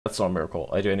That's not a miracle.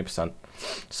 I do 80%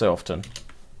 so often.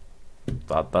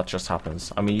 That just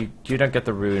happens. I mean, you don't get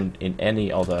the rune in any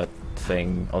other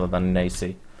thing other than in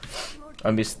AC.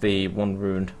 I missed the one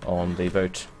rune on the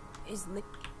boat.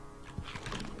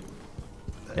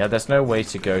 Yeah, there's no way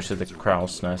to go to the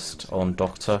crow's nest on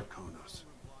Doctor.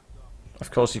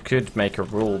 Of course, you could make a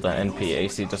rule that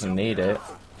NPAC doesn't need it.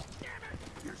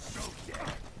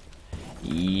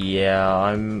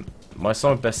 Yeah, my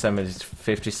summit best summit is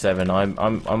 57.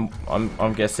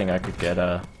 I'm guessing I could get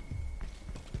a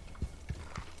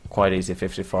quite easy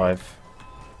 55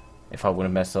 if I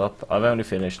wouldn't mess up. I've only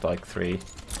finished like three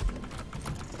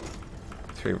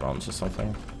runs or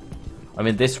something. I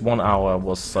mean, this 1 hour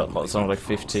was something like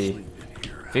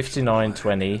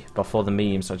 59:20, but for the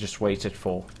memes I just waited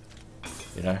for,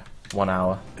 you know, 1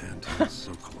 hour.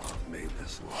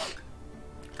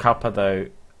 Kappa though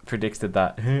predicted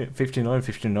that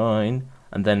 59:59,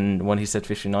 and then when he said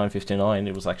 59:59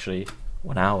 it was actually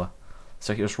 1 hour,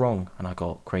 so he was wrong, and I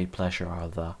got great pleasure out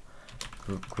of that.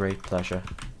 Great pleasure.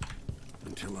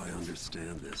 Until I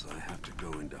understand this, I have to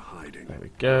go into hiding. There we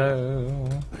go.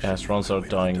 Yes, runs are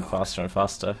dying faster and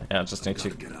faster. Yeah, I just need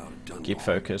to keep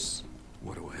focus.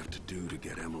 What do I have to do to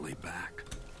get Emily back?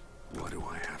 What do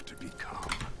I have to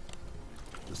become?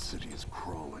 The city is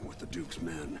crawling with the Duke's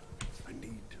men. I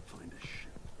need to find a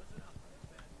ship.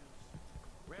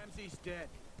 Ramsey's dead.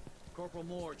 Corporal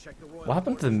Moore, check the Royal. What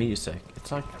happened to the music?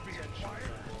 It's like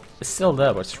it's still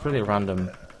there, but it's really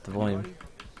random. The volume.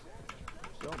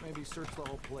 Don't maybe search the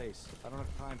whole place. I don't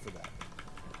have time for that.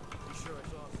 You sure I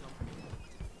saw something?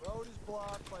 Road is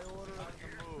blocked by order of the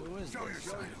move. Who is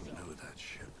this? I don't know that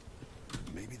ship.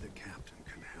 Maybe the captain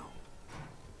can help.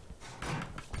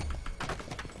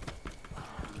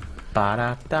 Ba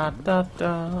da da da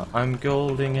da. I'm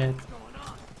golding it.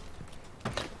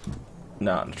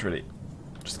 Nah, not really.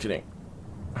 Just kidding.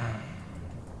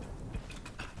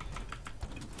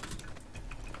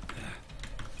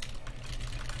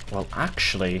 Well,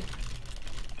 actually,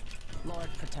 Lord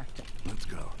protector. Let's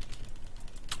go.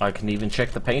 I can even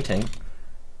check the painting,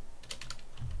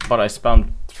 but I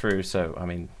spammed through. So I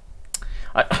mean,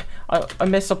 I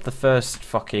messed up the first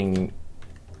fucking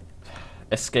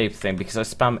escape thing because I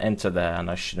spam enter there and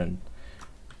I shouldn't.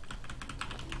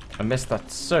 I missed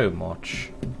that so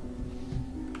much.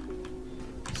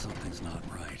 Something's not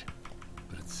right.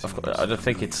 But Of course, I don't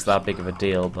think it's that big of a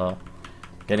deal, but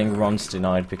getting runs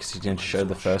denied because you didn't show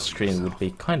the first screen would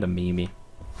be kind of memey.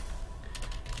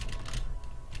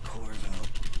 Corvo.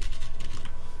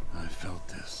 I felt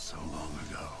this so long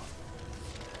ago.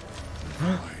 The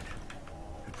void.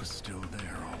 It was still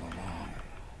there all along.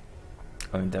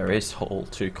 I mean, there is all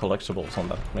 2 collectibles on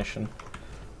that mission.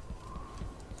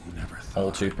 Never thought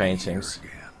All 2 I'd be paintings.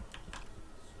 here again.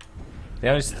 The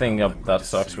only thing that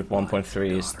sucks with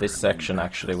 1.3 is this section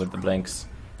actually with the blinks.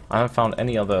 I haven't found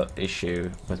any other issue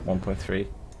with 1.3.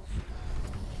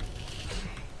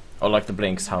 Or like the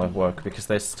blinks, how it work, because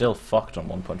they're still fucked on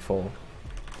 1.4.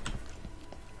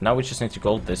 Now we just need to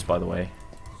gold this, by the way.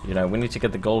 You know, we need to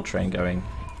get the gold train going.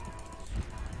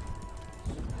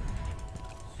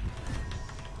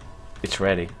 It's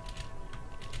ready.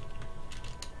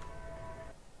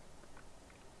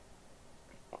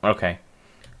 Okay.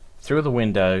 Through the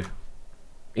window,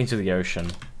 into the ocean,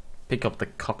 pick up the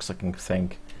cocksucking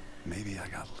thing. Maybe I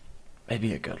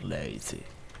got lazy.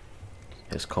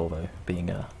 Here's Corvo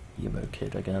being a emo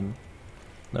kid again.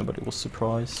 Nobody was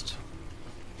surprised.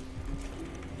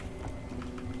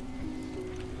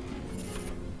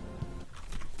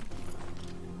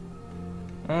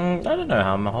 I don't know,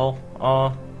 Hammerhole.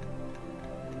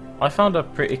 I found a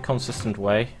pretty consistent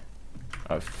way.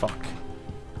 Oh fuck.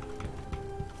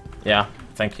 Yeah,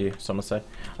 thank you, someone said.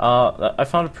 I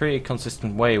found a pretty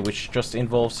consistent way which just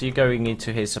involves you going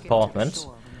into his apartment,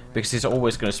 because he's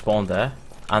always going to spawn there,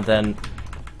 and then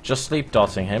just sleep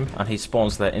darting him, and he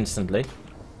spawns there instantly,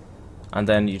 and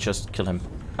then you just kill him.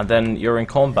 And then you're in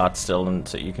combat still, and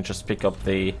so you can just pick up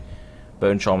the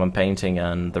Bonecharm and painting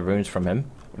and the runes from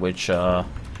him, which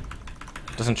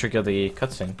doesn't trigger the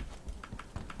cutscene.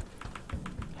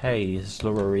 Hey,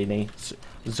 Zularini,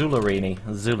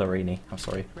 I'm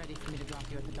sorry. Ready for me to drop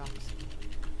you at the docks.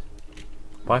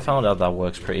 But I found out that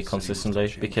works pretty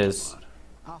consistently, because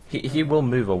he will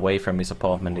move away from his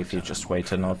apartment if you just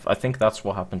wait enough. I think that's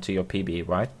what happened to your PB,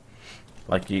 right?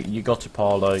 Like, you got to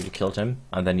Parlo, you killed him,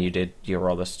 and then you did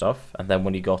your other stuff, and then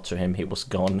when you got to him, he was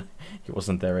gone. He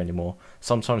wasn't there anymore.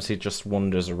 Sometimes he just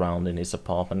wanders around in his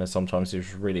apartment, and sometimes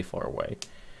he's really far away.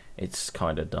 It's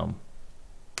kinda dumb.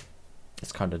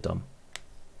 It's kinda dumb.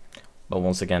 But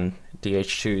once again,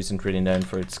 DH2 isn't really known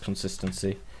for its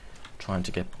consistency. Trying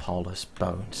to get Paulus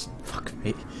bones. Fuck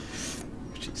me.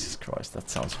 Jesus. Christ, that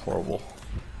sounds horrible.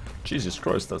 Jesus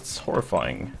Christ, that's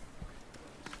horrifying.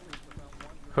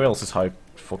 Who else is hyped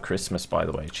for Christmas, by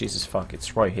the way? Jesus fuck,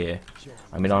 it's right here.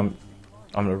 I mean, I'm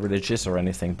not religious or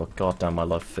anything, but goddamn, I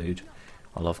love food.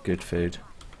 I love good food.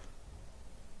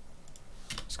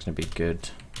 It's gonna be good,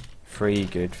 free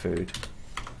good food.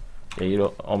 Yeah, you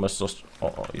almost lost.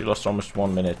 You lost almost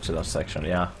 1 minute to that section.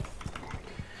 Yeah.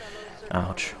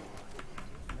 Ouch.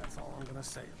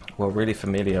 We're really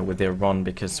familiar with their run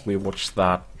because we watched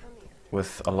that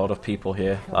with a lot of people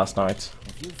here last night,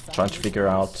 trying to figure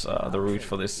out the route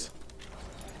for this.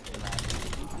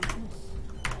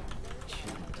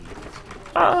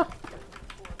 Ah!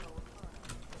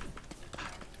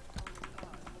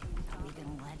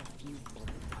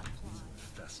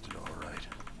 Infested, all right.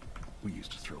 We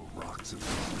used to throw rocks at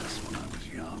this when I was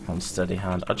young. Unsteady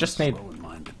hand. I just need Slow and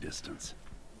mind the distance.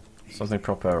 something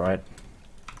proper, right?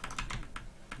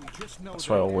 That's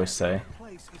what I always say.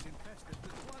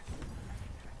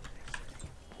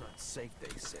 Safe,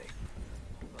 they say.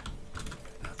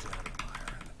 That's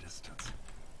Adamire in the distance.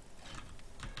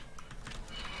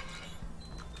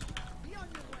 Be on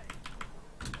your way.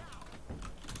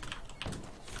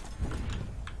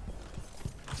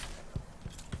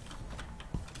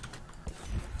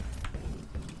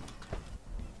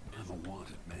 I'm a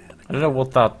wanted man. I don't know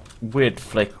what that weird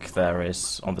flick there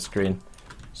is on the screen.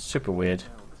 Super weird.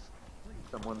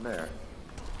 Someone there.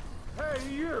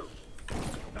 Hey, you!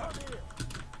 Not here.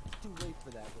 Too late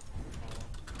for that.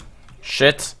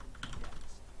 Shit!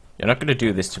 You're not gonna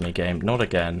do this to me, game. Not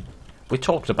again. We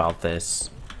talked about this.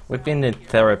 We've been in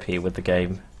therapy with the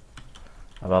game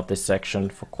about this section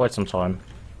for quite some time.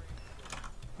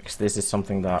 Because this is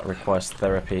something that requires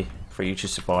therapy for you to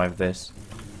survive this.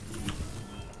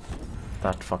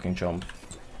 That fucking jump.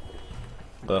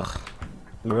 Ugh.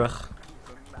 Ugh.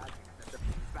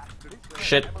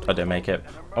 Shit, I didn't make it.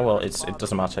 Oh well, it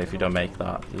doesn't matter if you don't make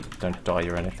that. You don't die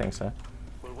or anything, so.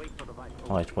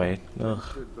 Lightweight. Ugh.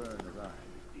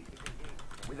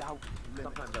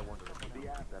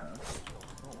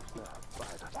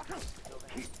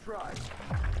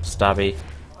 Stabby.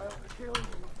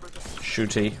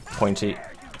 Shooty. Pointy.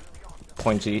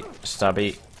 Pointy.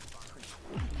 Stabby.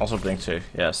 Also blink too.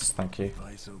 Yes, thank you.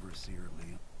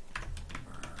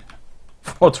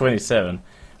 427.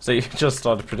 So you just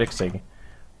started predicting.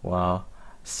 Wow.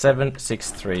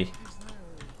 763.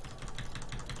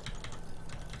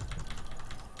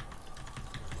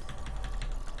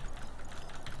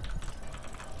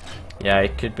 Yeah,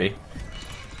 it could be.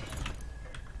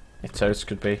 It totes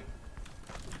could be.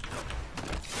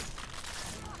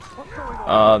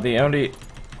 The only...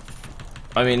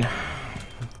 I mean...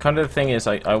 Kind of the thing is,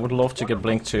 I would love to get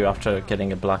Blink 2 after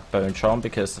getting a black Bonecharm,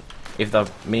 because if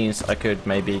that means I could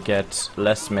maybe get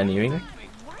less menuing,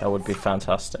 that would be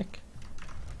fantastic.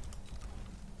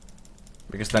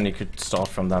 Because then you could start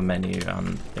from that menu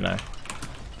and, you know,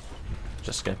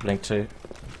 just get Blink 2.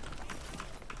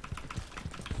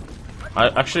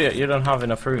 Actually, you don't have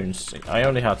enough runes. I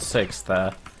only had 6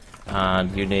 there,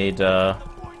 and you need, I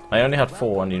only had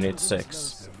 4 and you need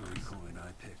 6.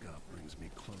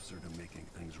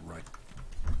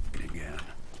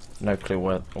 No clue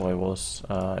where it was.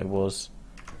 It was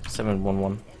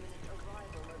 711.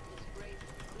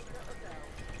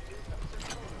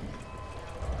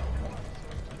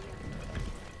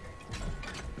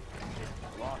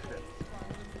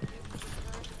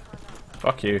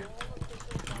 Fuck you.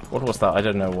 What was that? I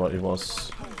don't know what it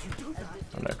was.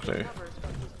 No clue.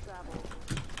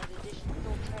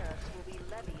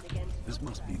 This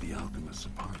must be the alchemist's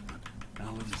apartment.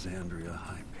 Alexandria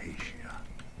Hypatia.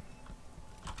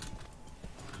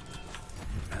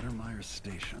 Adamire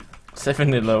Station.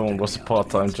 7-11 was a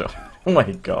part-time job. Oh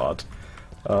my god.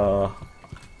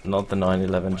 Not the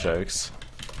 9/11 jokes.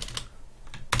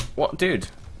 What, dude?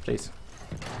 Please.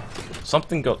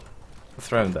 Something got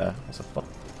thrown there.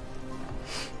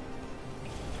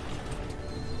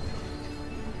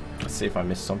 Let's see if I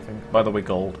missed something. By the way,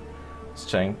 gold. It's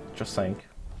changed. Just saying.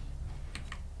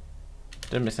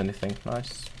 Didn't miss anything.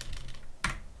 Nice.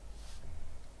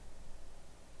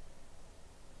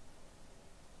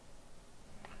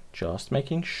 Just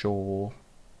making sure.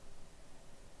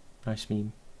 Nice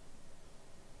meme.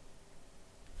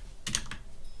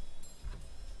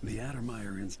 The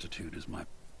Adamire Institute is my...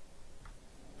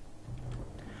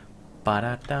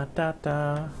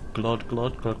 Ba-da-da-da-da. Glod,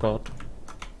 glod, glod, glod.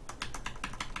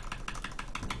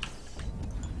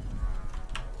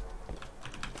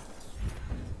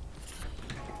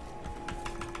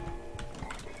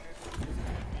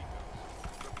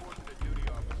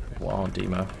 Wow,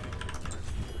 demo.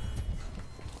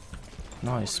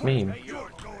 Nice meme.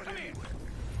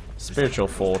 Spiritual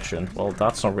fortune. Well,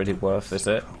 that's not really worth, is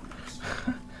it?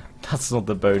 That's not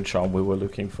the bone charm we were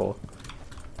looking for.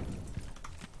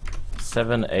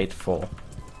 784.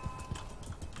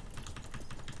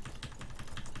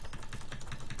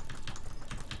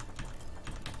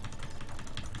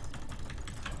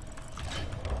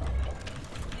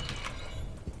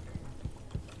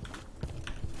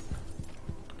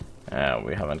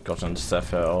 We haven't gotten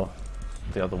Zephyr or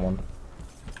the other one.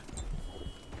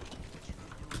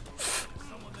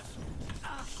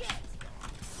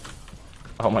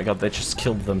 Oh my god, they just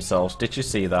killed themselves. Did you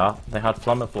see that? They had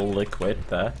flammable liquid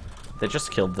there. They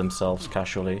just killed themselves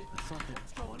casually.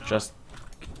 Just...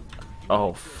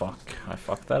 Oh fuck, I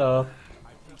fucked that up.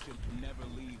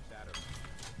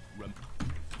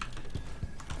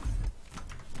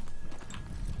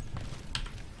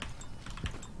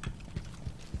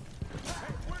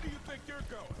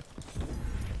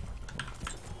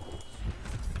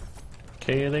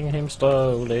 Killing him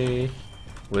slowly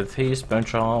with his bone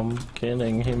charm,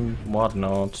 killing him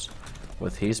whatnot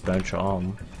with his bone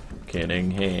charm,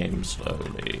 killing him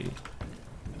slowly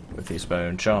with his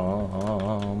bone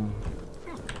charm.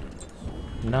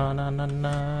 Na na na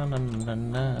na na na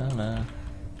na na.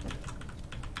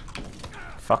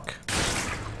 Fuck.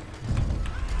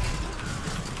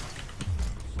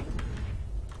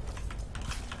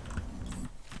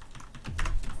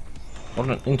 What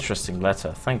an interesting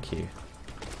letter, thank you.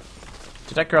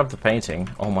 Did I grab the painting?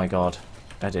 Oh my god,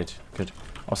 I did. Good.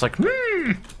 I was like,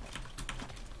 They'll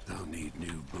need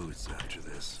new boots after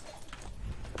this.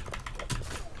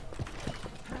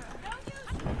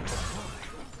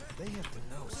 They have to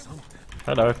know something.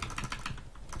 hello.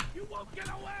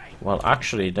 Well,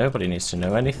 actually, nobody needs to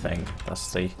know anything.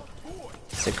 That's the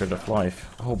secret of life.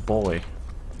 Oh boy.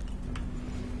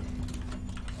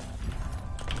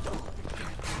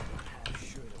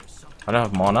 I don't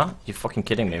have mana? You fucking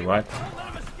kidding me, right?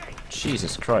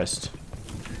 Jesus Christ.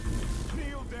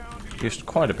 Used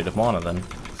quite a bit of mana then.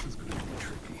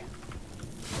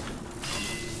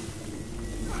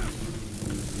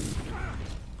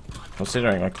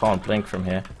 Considering I can't blink from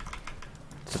here.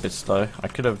 It's a bit slow. I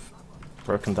could have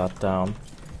broken that down.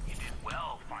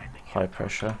 High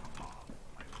pressure.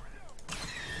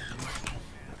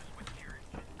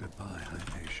 Goodbye,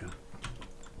 Hypatia.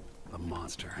 The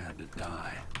monster had to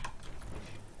die.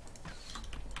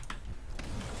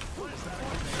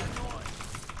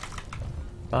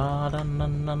 Ba da na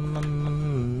na na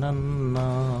na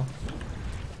na.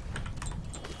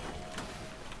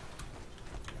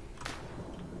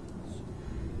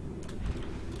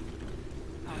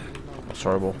 That's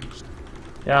horrible.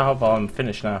 Yeah, I hope I'm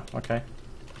finished now. Okay.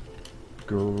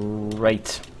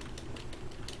 Great.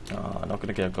 Not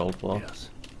gonna get a gold block. Yes.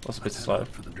 That's a bit Head slow. out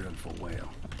for the dreadful whale.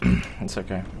 It's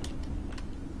okay.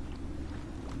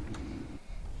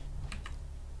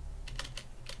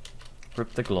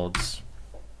 Rip the glods.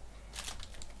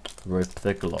 Rip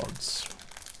the glods.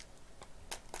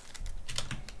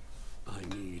 I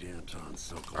need Anton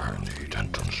Sokolov. I need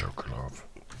Anton Sokolov.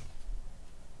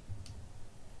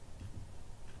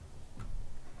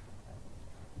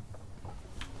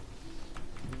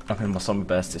 I mean, my summer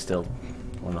best is still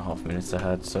 1.5 minutes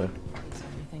ahead, so... Is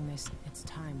everything it's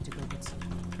time to go get some.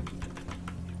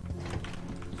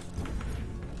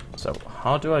 So,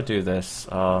 how do I do this?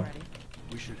 Ready?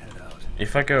 We should head out.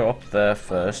 If I go up there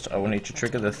first, I will need to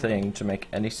trigger the thing to make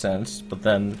any sense, but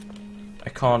then I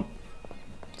can't...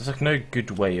 There's like no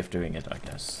good way of doing it, I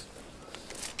guess.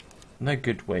 No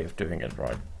good way of doing it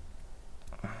right.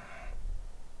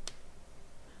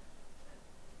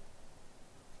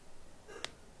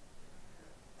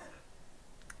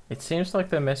 It seems like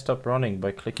they messed up running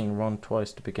by clicking run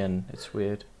twice to begin. It's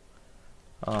weird.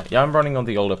 Yeah, I'm running on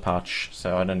the older patch,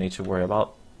 so I don't need to worry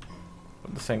about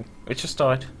the thing. It just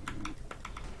died.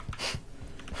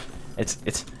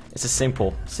 It's a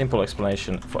simple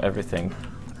explanation for everything.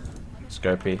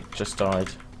 Scopy just died.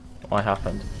 What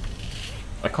happened?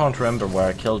 I can't remember where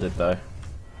I killed it though.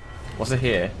 Was it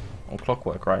here? On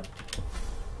Clockwork, right?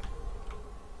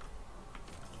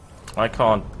 I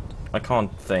can't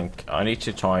think. I need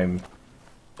to time.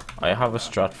 I have a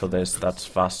strat for this that's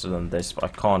faster than this, but I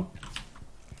can't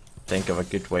think of a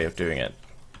good way of doing it.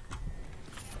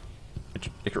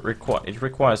 It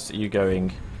requires you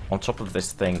going on top of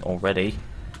this thing already,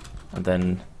 and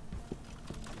then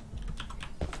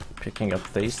picking up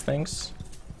these things.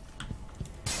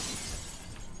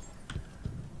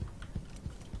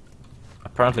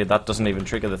 Apparently that doesn't even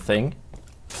trigger the thing.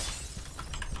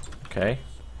 Okay.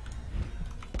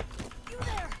 You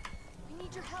there! I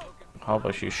need your help. How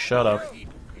about you shut up?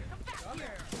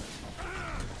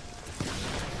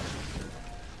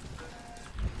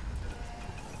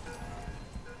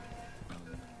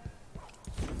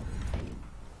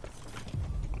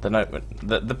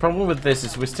 The problem with this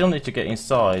is we still need to get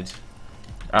inside.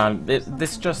 And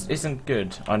this just isn't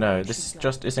good. I know, this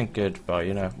just isn't good, but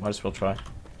you know, might as well try. You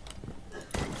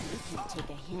can take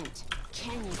a hint,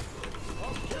 can you?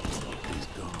 He's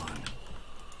gone.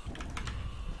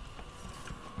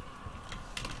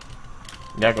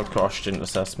 Yeah, I got crushed in the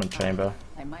assessment chamber.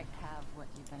 I might have what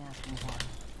you've been asking for.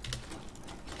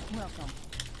 Welcome.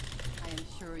 I am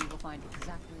sure you will find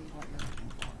exactly what you're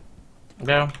looking for.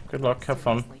 Yeah, good luck, have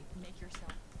fun. Make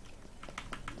yourself.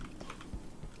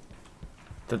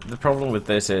 The problem with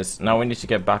this is now we need to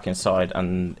get back inside,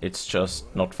 and it's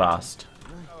just not fast.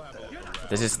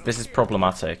 This is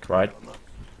problematic, right?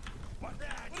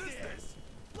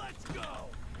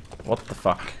 What the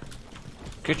fuck?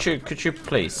 Could you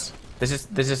please? This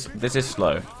is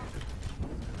slow.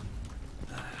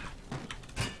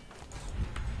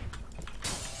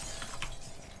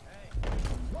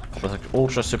 It's like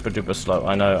ultra super duper slow.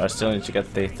 I know. I still need to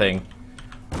get the thing.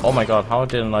 Oh my god! How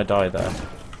didn't I die there?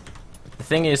 The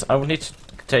thing is, I would need to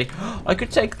take... I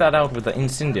could take that out with the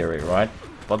incendiary, right?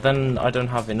 But then I don't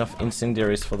have enough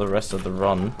incendiaries for the rest of the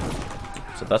run.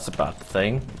 So that's a bad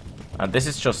thing. And this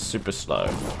is just super slow.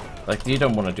 Like, you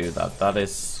don't want to do that. That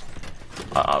is...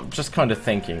 I'm just kind of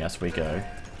thinking as we go.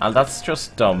 And that's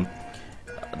just dumb.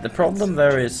 The problem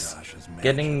there is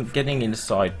getting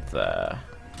inside there.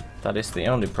 That is the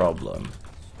only problem.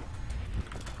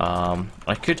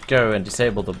 I could go and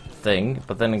disable the thing,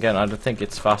 but then again, I don't think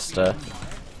it's faster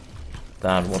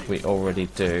than what we already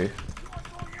do.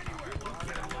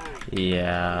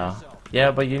 Yeah,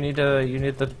 yeah, but you need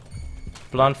the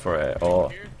plan for it,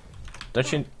 or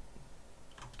don't you?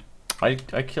 I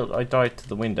died to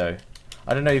the window.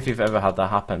 I don't know if you've ever had that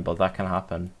happen, but that can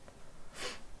happen.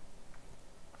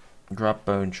 Grab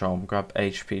Bonecharm, grab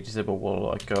HP, disable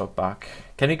wall, go back.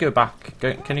 Can you go back?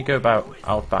 Can you go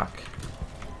out back?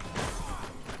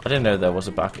 I didn't know there was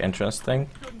a back entrance thing.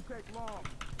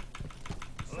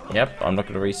 Yep, I'm not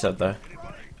gonna reset though.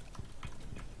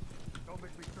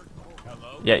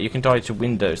 Yeah, you can die to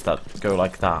windows that go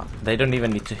like that. They don't even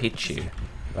need to hit you.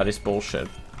 That is bullshit.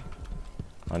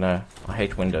 I know. I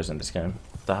hate windows in this game.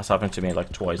 That has happened to me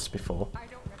like twice before.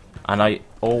 And I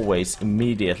always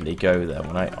immediately go there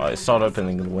when I start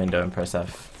opening the window and press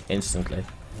F instantly.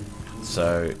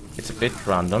 So it's a bit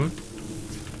random.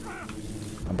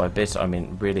 And by bit I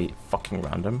mean really fucking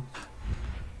random.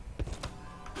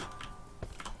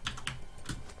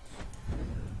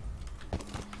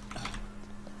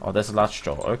 Oh, there's a latch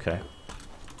door. Okay.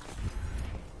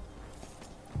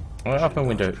 Open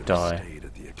window, die.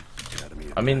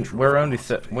 I mean, we're only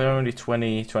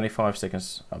 20-25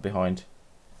 seconds behind.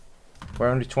 We're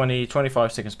only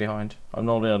 20-25 seconds behind. I'm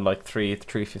normally on like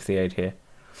 3:58 here.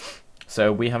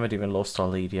 So we haven't even lost our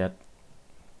lead yet.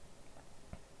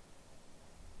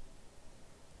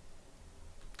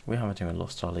 We haven't even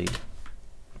lost our lead.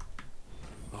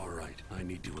 Alright, I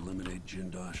need to eliminate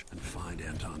Jindosh and find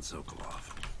Anton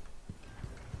Sokolov.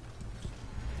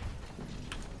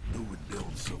 Who would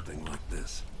build something like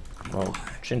this? Well,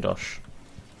 Jindosh.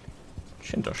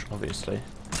 Jindosh, obviously.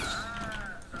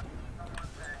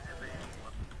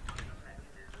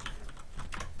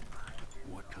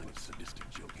 What kind of sadistic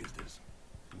joke is this?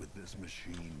 With this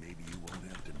machine, maybe you won't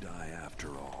have to die after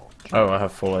all. Oh, I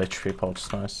have full HP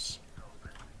pods, nice.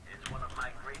 It's one of my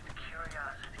great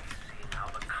curiosities, seeing how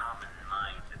the common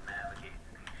mind navigates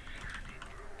these shifting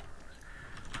rules.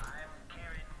 I'm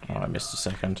carrying... Oh, I missed a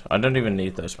second. I don't even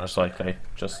need those, most likely.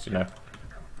 Just, you know,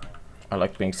 I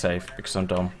like being safe because I'm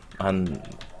dumb. And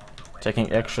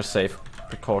taking extra safe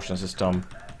precautions is dumb.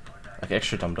 Like,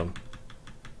 extra dumb.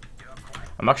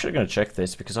 I'm actually going to check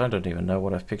this because I don't even know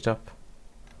what I've picked up.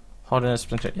 Hardness,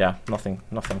 splinter... Yeah, nothing.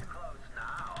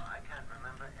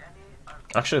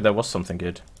 Actually, there was something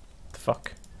good. The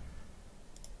fuck?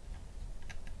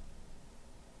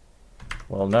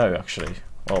 Well, no, actually.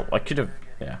 Well, I could have...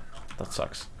 Yeah, that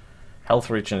sucks. Health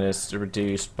regen is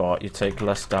reduced, but you take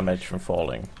less damage from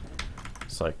falling.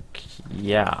 It's like,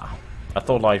 yeah. I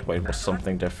thought lightweight was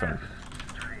something different.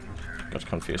 Got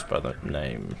confused by the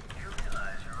name.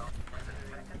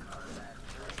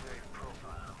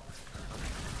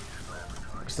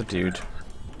 Where's the dude?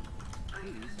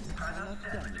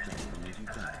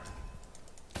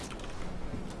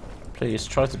 Please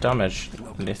try to damage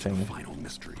anything. Final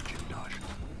mystery, Jindosh.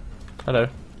 Hello.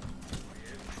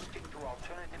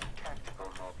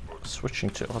 Switching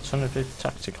to alternative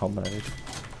tactical mode.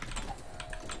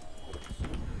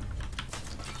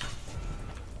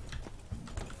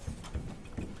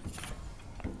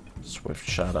 Swift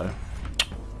shadow.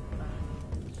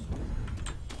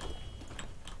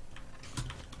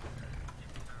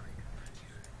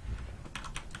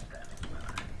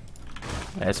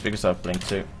 Yeah, it's because I've blinked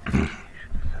too.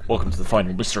 Welcome to the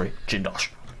final mystery, Jindosh.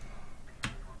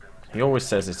 He always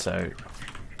says it so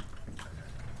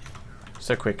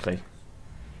quickly.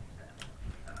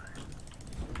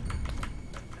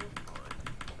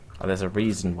 And there's a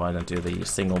reason why I don't do the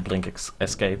single blink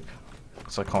escape,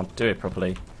 because I can't do it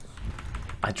properly.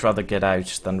 I'd rather get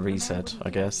out than reset,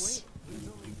 I guess.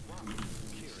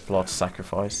 Blood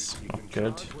sacrifice, not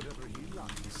good.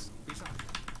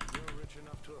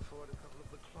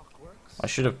 I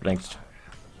should have blinked.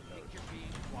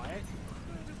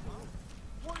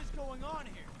 What is going on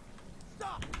here?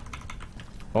 Stop!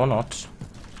 Or not.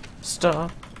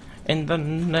 Stop in the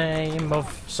name of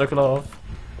Sokolov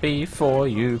before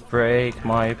you break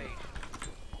my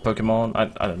Pokemon. I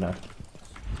don't know.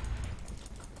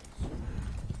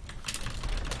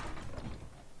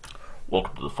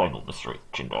 Welcome to the final mystery,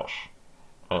 Jindosh.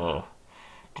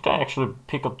 Did I actually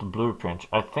pick up the blueprint?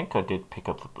 I think I did pick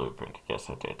up the blueprint. Yes,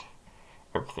 I did.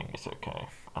 Everything is okay.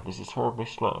 And this is horribly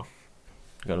slow.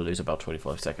 I'm gonna lose about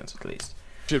 25 seconds at least.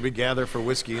 Should we gather for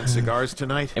whiskey and cigars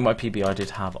tonight? In my PB I did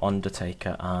have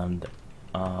Undertaker and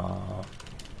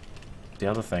the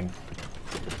other thing.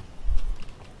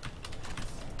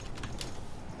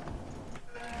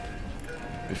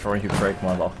 Before you break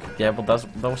my lock. Yeah, but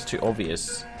that was too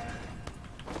obvious.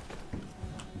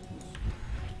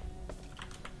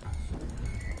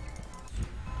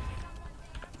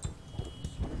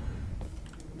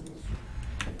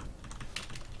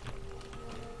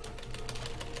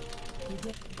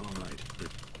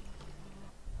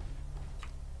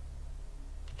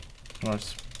 I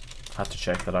just had to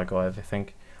check that I got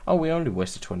everything. Oh, we only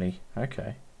wasted 20.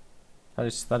 Okay,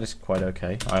 that is quite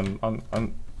okay.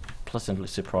 I'm pleasantly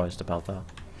surprised about that.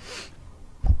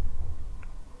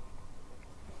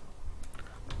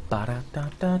 Ba da da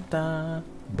da da.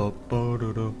 Ba ba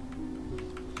da da.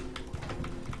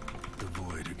 The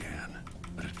void again,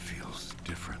 but it feels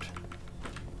different.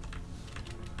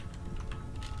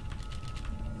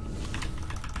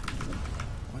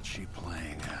 What's she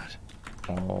playing at?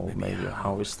 Oh, maybe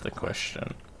how is the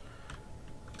question?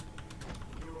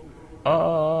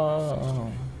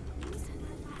 Oh.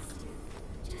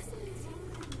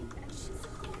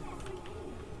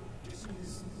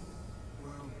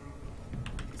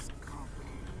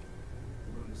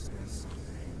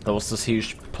 There was this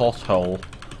huge plot hole.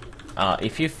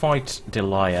 If you fight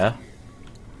Delilah,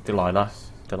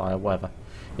 whatever.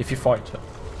 If you fight her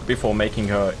before making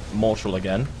her mortal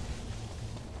again,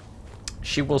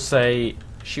 she will say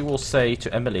to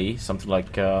Emily something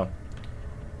like,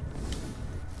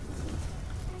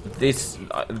 "This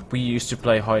we used to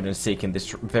play hide and seek in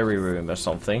this very room or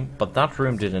something, but that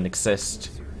room didn't exist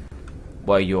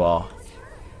where you are."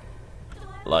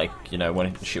 Like, you know,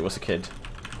 when she was a kid.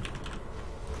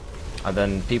 And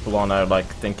then people are now like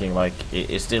thinking like,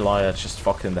 is Delia just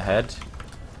fucked in the head?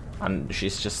 And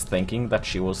she's just thinking that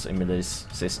she was Emily's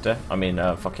sister. I mean,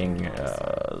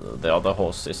 the other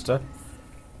horse sister.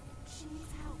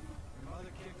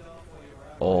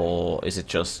 Or is it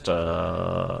just,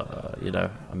 you know,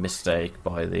 a mistake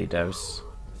by the devs?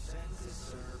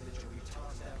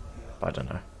 I don't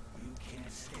know.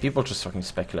 People just fucking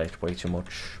speculate way too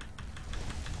much.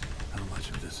 How much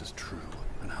of this is true,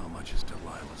 and how much is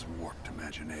Delilah's warped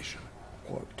imagination?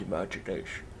 Warped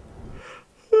imagination.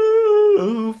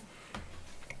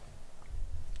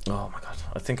 Oh my god,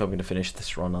 I think I'm going to finish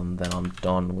this run and then I'm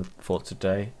done for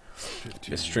today.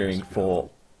 Been streaming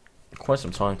for quite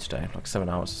some time today, like 7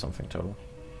 hours or something total.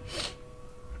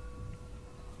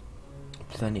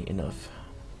 Plenty enough.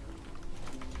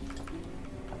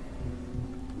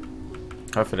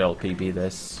 Hopefully I'll PB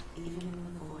this.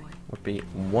 Would be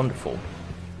wonderful.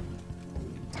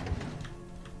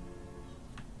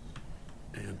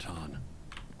 Anton.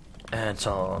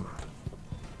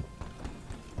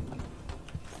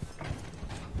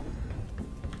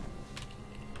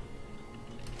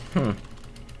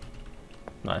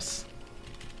 Nice.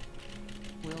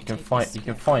 You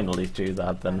can finally do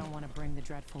that then. I don't want to bring the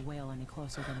dreadful whale any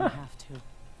closer than we have to.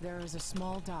 There is a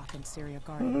small dock in Cearadeth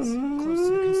Gardens, close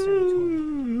to the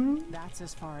conservatory. That's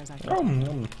as far as I can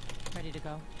go. Ready to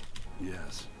go?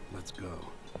 Yes, let's go.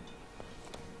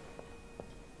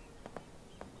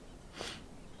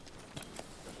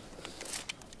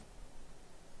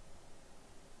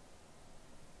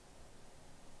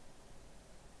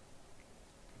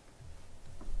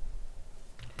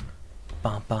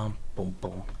 Bam bam boom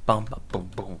boom bam bam boom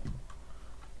boom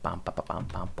bam bam bam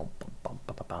bam boom boom bam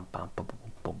bam bam bam boom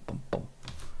boom boom boom.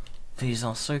 These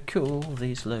are so cool,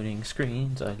 these loading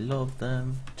screens. I love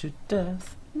them to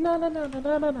death. Na na na na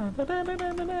na na na na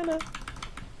na na na.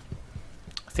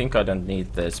 I think I don't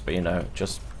need this, but you know,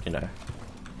 just you know,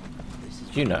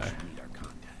 You know.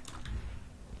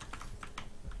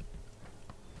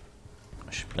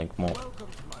 I should blink more. Welcome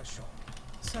to my shop.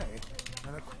 Say,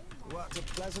 what a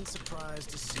pleasant surprise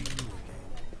to see you again.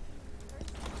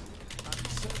 I'm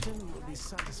certain you'll be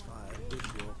satisfied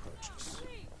with your purchase.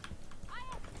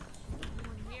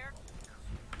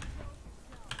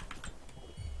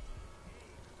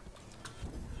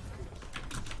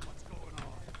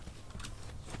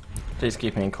 Please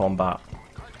keep me in combat.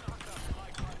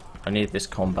 I need this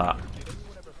combat.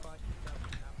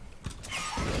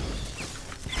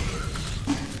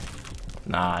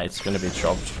 Nah, it's gonna be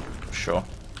dropped, for sure.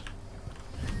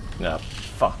 No,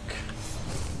 fuck.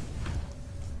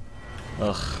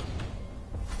 Ugh.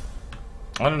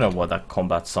 I don't know why that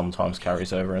combat sometimes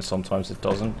carries over and sometimes it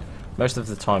doesn't. Most of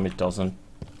the time it doesn't.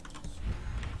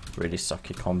 Really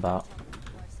sucky combat.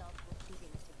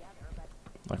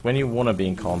 Like, when you want to be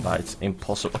in combat, it's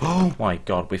impossible. Oh my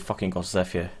god, we fucking got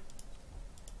Zephyr.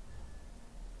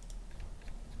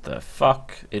 The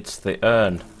fuck? It's the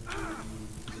urn.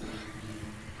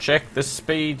 Check the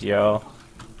speed, yo.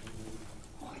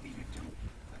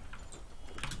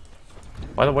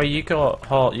 By the way, you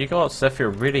got Zephyr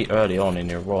really early on in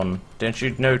your run. Didn't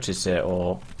you notice it,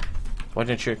 or why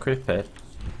didn't you equip it?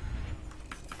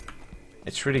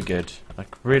 It's really good,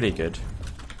 like really good.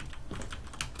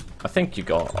 I think you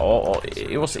got, or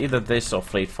it was either this or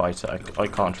Fleet Fighter. I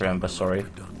can't remember. Sorry.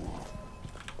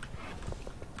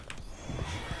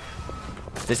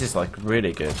 This is like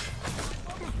really good.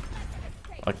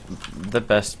 Like the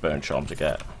best Bonecharm to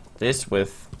get. This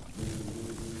with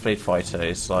Fleet Fighter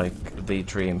is like the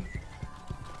dream.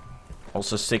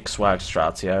 Also 6 swag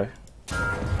strats, yo.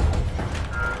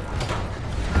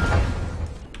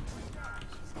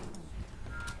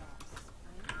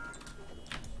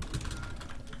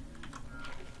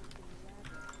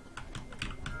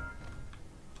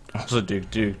 Also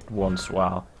do once,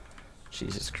 wow.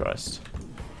 Jesus Christ.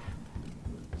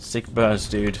 Sick burns,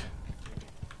 dude.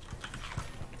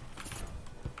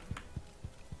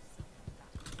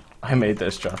 I made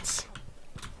those strats.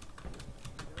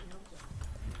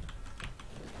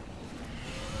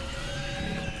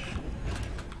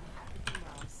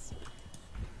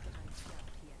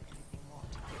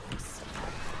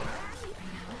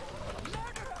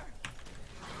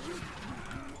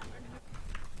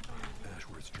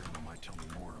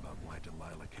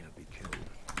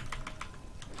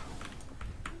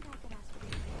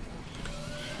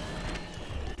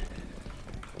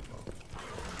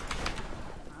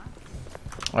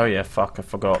 Oh yeah, fuck, I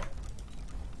forgot.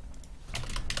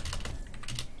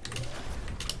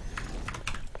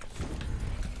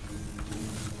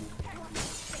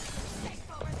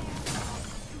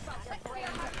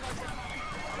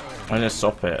 I'm gonna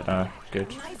stop it,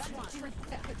 good.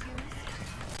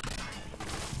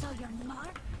 So you're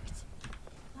marked?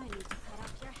 I need to cut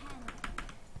off your hand.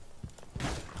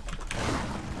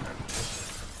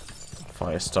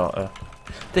 Fire starter.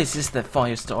 This is the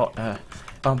fire starter.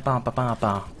 Ba ba ba ba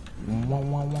ba. Wah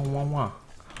wah wah wah wah.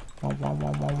 Wah wah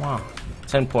wah wah wah.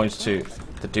 10 points to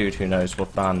the dude who knows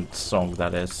what band song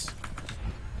that is.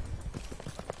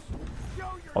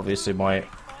 Obviously my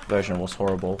version was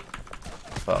horrible,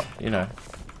 but you know.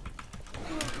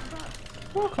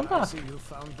 Welcome back. See you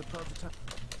found the prototype.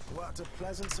 What a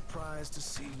pleasant surprise to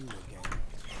see you again.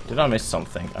 Did I miss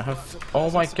something? I have.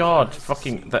 Oh my god!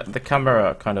 Fucking the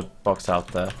camera kind of bugs out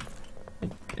there.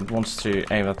 It wants to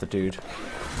aim at the dude.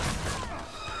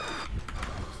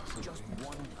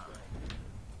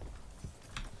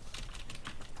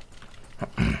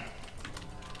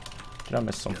 Did I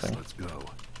miss something? Let's go.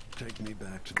 Take me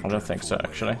back to the I don't think so,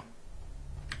 actually.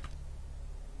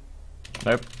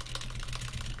 Nope.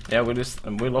 Yeah, we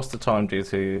lost the time due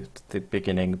to the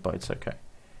beginning, but it's okay.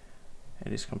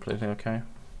 It is completely okay.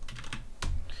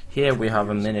 Here we have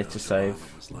a minute to save.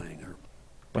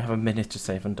 We have a minute to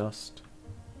save and dust.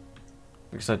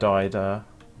 Because I died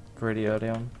pretty early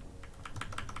on.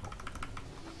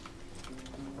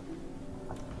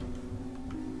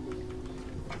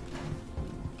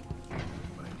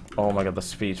 Oh my god, the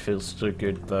speed feels so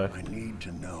good though. I need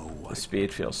to know what the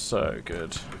speed feels so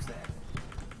good.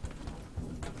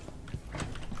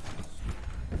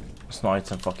 It's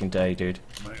night and fucking day, dude.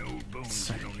 My old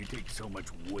bones can only take so much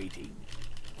waiting.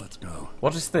 Let's go.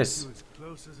 What is this? As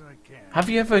close as I can.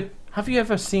 Have you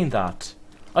ever seen that?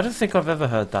 I don't think I've ever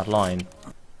heard that line.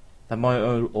 That my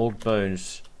old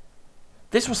bones.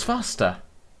 This was faster.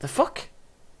 The fuck?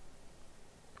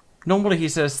 Normally he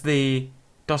says the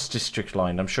Dust District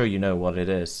line. I'm sure you know what it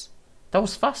is. That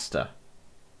was faster.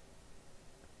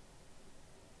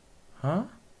 Huh?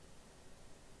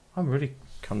 I'm really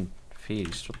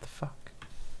confused. What the fuck?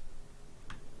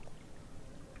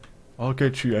 I'll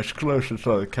get you as close as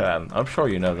I can. I'm sure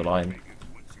you know the line.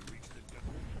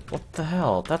 What the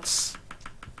hell? That's...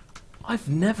 I've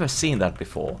never seen that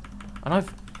before. And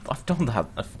I've done that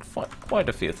quite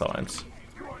a few times.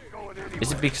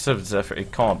 Is it because of Zephyr?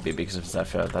 It can't be because of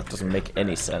Zephyr. That doesn't make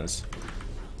any sense.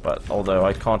 But although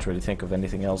I can't really think of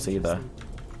anything else either.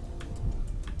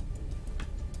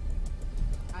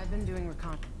 I've been doing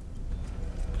recon.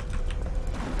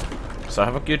 So I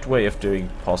have a good way of doing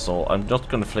puzzle. I'm not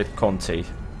gonna flip Conti.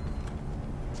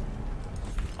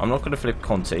 I'm not gonna flip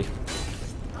Conti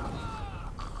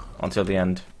until the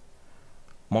end.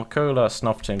 Marcola,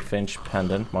 Snufton, Finch,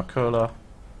 Pendant. Marcola,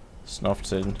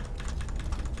 Snufton,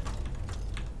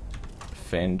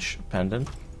 Finch, Pendant.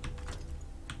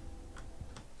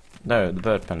 No, the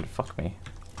bird pendant. Fuck me.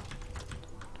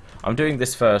 I'm doing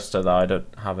this first so that I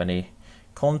don't have any.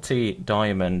 Conti,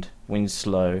 Diamond,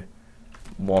 Winslow,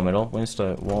 War Middle,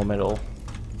 Winslow, War Middle,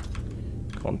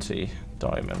 Conti,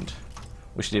 Diamond,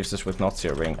 which leaves us with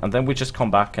Nazio Ring, and then we just come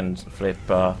back and flip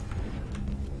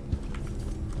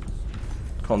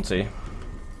Conti.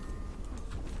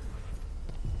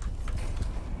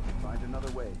 Find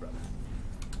another way, brother.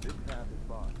 This path is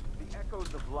barred. The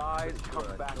echoes of lies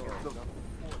come back as the...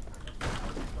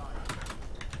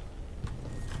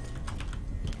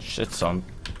 Shit, son.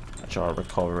 Jar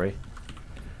recovery.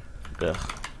 Ugh.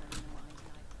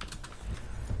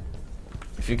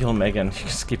 If you kill Megan, you can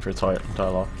skip her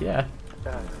dialogue. Yeah,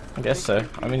 I guess so.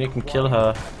 I mean, you can kill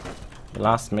her the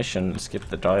last mission and skip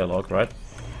the dialogue, right?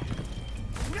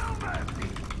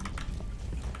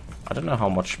 I don't know how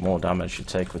much more damage you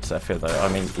take with Zephyr though. I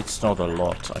mean, it's not a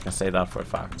lot. I can say that for a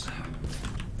fact.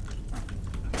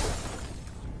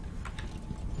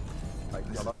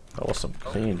 That was some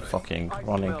clean fucking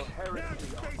running.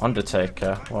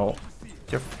 Undertaker, well,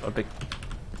 you're a bit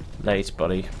late,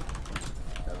 buddy.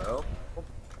 Hello?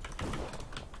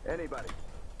 Anybody?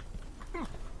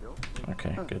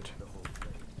 Okay, good.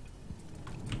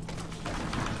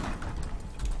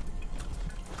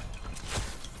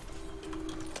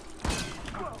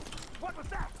 What was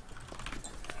that?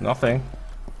 Nothing.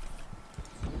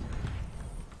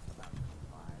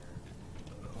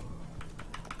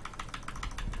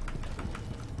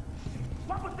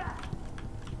 What was that?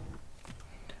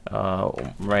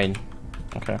 Rain.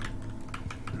 Okay.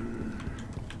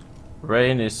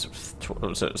 Rain is so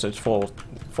it's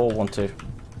 412.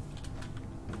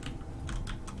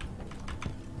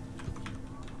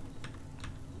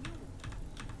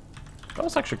 That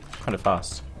was actually kind of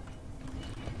fast.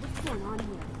 What's going on here?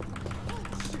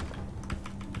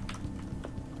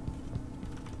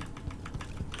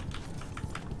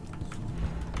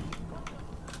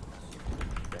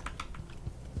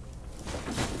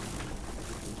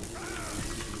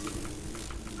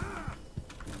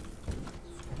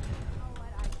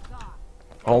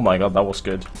 Oh my god, that was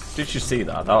good. Did you see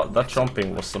that? That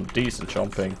jumping was some decent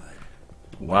jumping.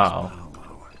 Wow.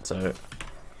 So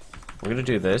we're gonna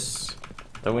do this.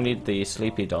 Then we need the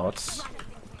sleepy darts.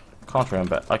 Can't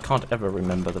remember. I can't ever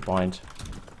remember the bind.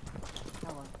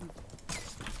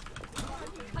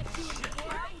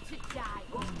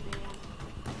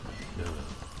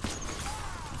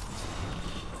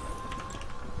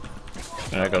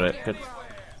 Yeah, I got it. Good.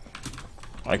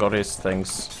 I got his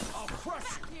things.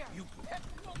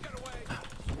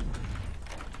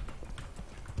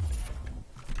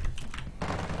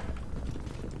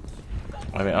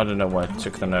 I mean, I don't know why I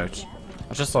took the note.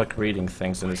 I just like reading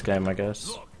things in this game, I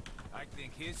guess.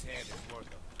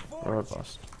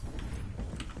 Robust.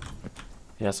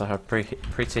 Yes, I have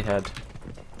pretty head.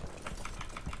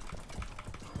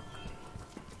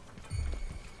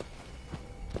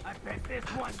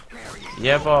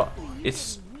 Yeah, but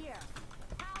it's...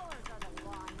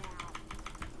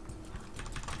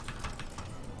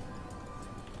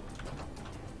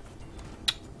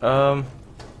 I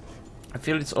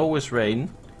feel it's always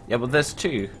rain. Yeah, but there's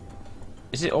two.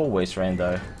 Is it always rain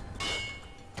though?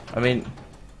 I mean...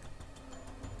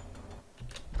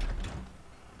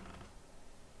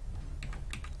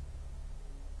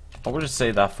 I wouldn't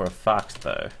say that for a fact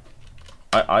though.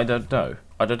 I don't know.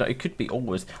 I don't know. It could be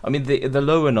always. I mean, the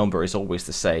lower number is always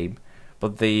the same,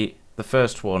 but the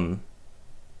first one,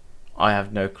 I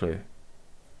have no clue.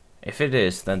 If it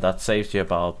is, then that saves you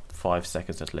about 5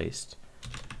 seconds at least.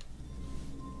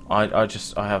 I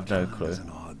have no clue.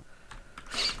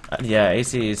 And yeah,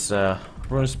 AC is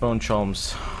runes,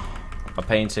 Bonecharms,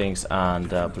 paintings, and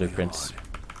blueprints.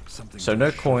 So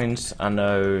no coins and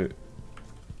no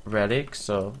relics,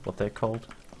 or what they're called.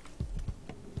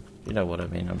 You know what I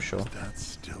mean, I'm sure. That's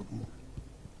Stilton.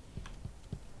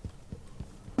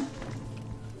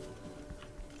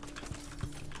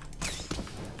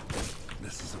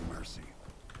 This is a mercy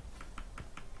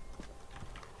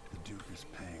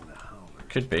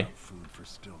Could be. Food for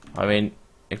still. I mean,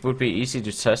 it would be easy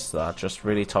to test that, just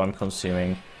really time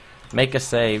consuming. Make a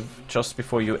save just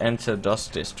before you enter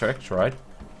Dust District, right?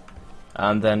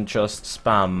 And then just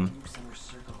spam.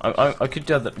 I could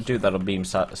do that on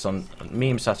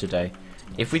Meme Saturday.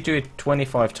 If we do it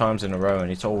 25 times in a row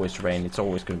and it's always rain, it's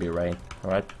always going to be rain,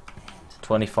 alright?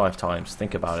 25 times,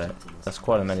 think about it. That's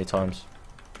quite a many times.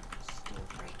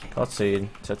 Cutscene.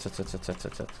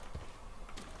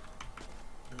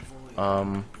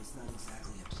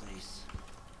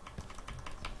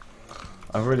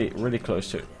 I'm really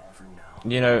close to it.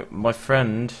 You know, my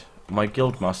friend, my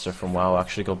guildmaster from WoW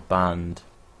actually got banned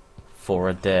for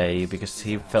a day because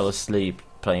he fell asleep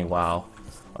playing WoW.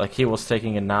 Like, he was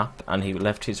taking a nap and he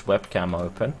left his webcam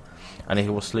open and he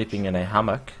was sleeping in a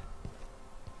hammock,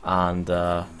 and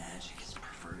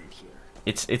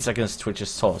it's against Twitch's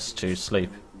sauce to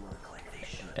sleep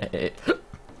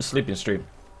sleep in stream.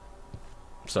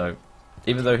 So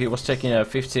even though he was taking a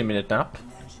 15-minute nap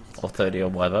or 30 or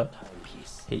whatever,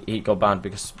 he got banned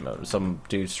because some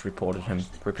dudes reported him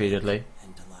repeatedly.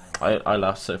 I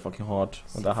laughed so fucking hard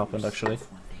when that happened, actually.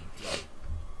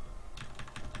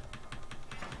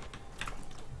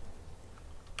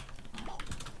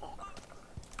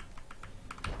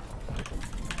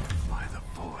 By the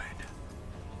void.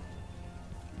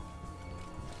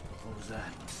 What was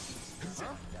that?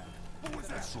 What was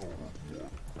that soul?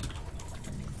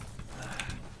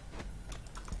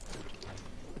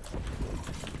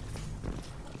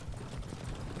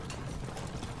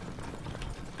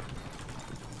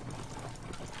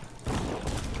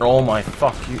 Oh my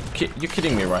fuck, you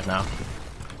kidding me right now?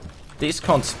 These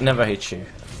cons never hit you,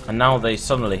 and now they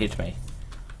suddenly hit me.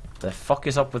 The fuck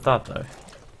is up with that though?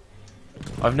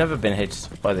 I've never been hit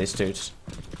by these dudes.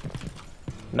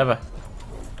 Never.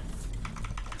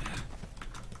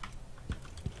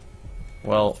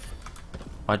 Well,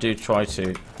 I do try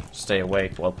to stay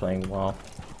awake while playing WoW.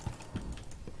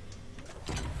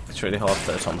 It's really hard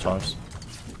though sometimes.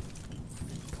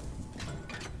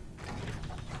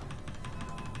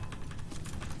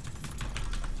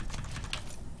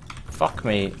 Fuck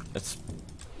me, it's...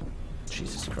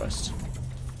 Jesus Christ.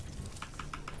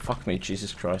 Fuck me,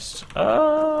 Jesus Christ.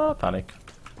 Panic.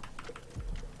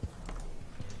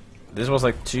 This was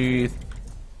like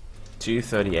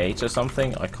 2:38 or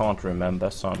something, I can't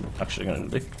remember, so I'm actually gonna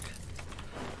look.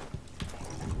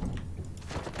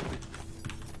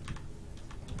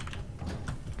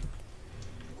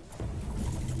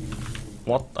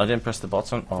 What? I didn't press the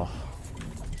button? Oh.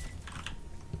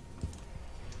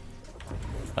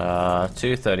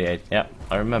 2:38. Yeah,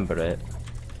 I remember it.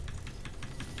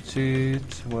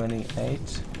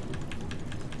 2:28.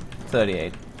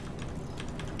 38.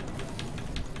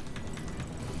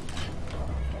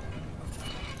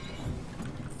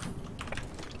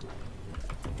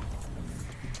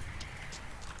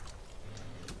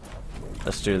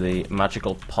 Let's do the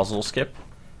magical puzzle skip.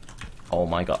 Oh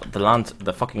my god,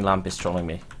 the fucking lamp is trolling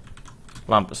me.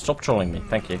 Lamp, stop trolling me,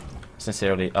 thank you.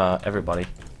 Sincerely, everybody.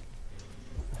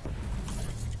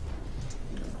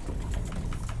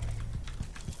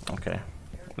 Okay,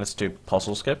 let's do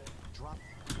puzzle skip.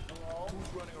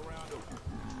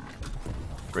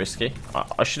 Risky.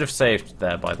 I should have saved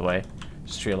there, by the way.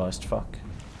 Just realized, fuck.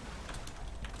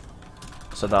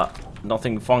 So that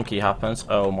nothing funky happens.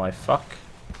 Oh my fuck.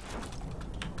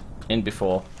 In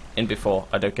before,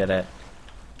 I don't get it.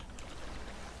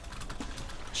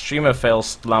 Streamer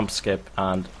fails lamp skip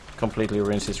and completely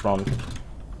ruins his run.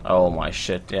 Oh my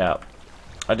shit, yeah.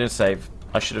 I didn't save.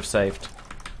 I should have saved.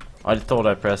 I thought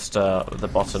I pressed the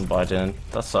button, but I didn't.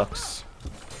 That sucks.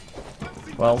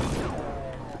 Well,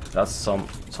 that's some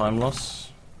time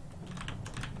loss.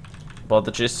 But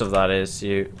the gist of that is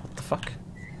you... What the fuck?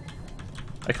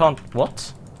 I can't...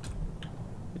 What?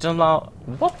 It doesn't allow...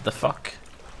 What the fuck?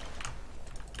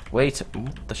 Wait,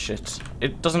 what the shit?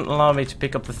 It doesn't allow me to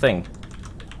pick up the thing.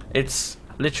 It's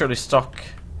literally stuck.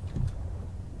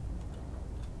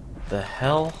 The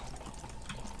hell?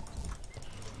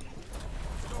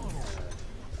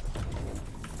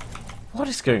 What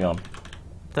is going on?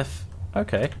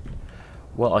 Okay.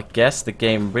 Well, I guess the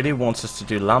game really wants us to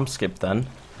do lamp skip then.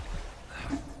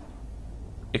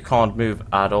 It can't move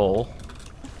at all.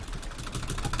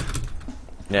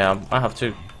 Yeah, I have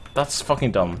to. That's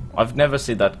fucking dumb. I've never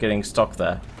seen that getting stuck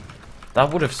there.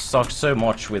 That would have sucked so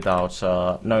much without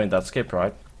knowing that skip,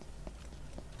 right?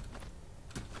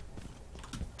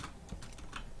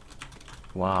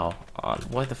 Wow.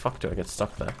 Why the fuck do I get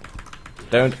stuck there?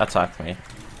 Don't attack me.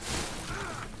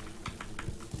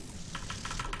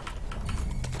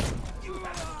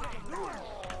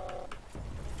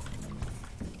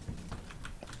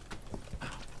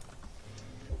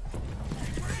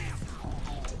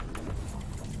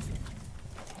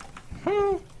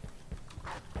 Oh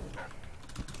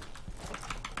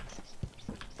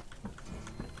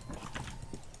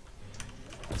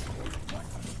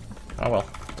well,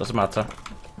 doesn't matter.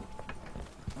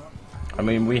 I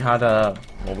mean, we had a...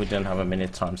 Well, we didn't have a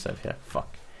minute time save here.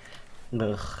 Fuck.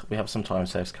 Ugh, we have some time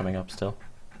saves coming up still.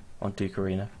 On Duke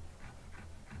Arena.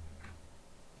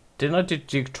 Didn't I do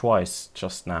Duke twice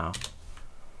just now?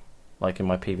 Like in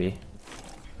my PB.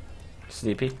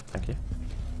 Sleepy, thank you.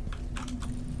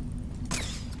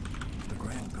 The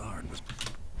Grand Guard was...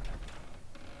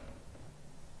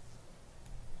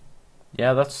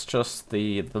 Yeah, that's just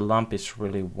the lamp is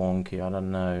really wonky. I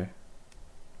don't know.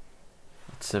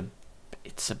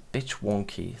 It's a bit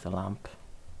wonky, the lamp.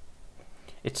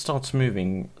 It starts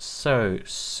moving so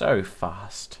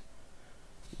fast.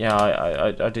 Yeah,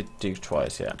 I did do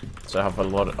twice, yeah. So I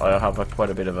have quite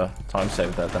a bit of a time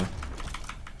save there then.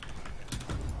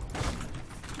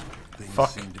 Things Fuck.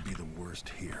 seem to be the worst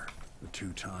here. The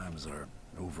two times are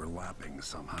overlapping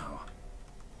somehow.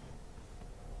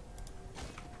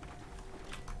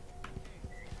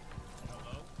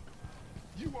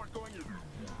 You are going to...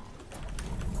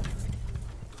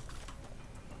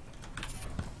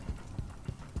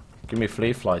 Give me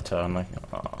Flea Fighter and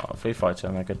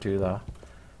I could do that.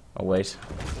 Oh wait.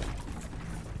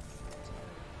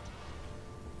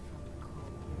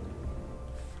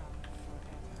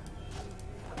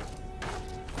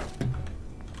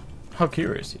 How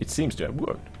curious. It seems to have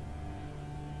worked.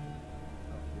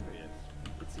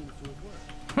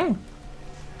 Hmm.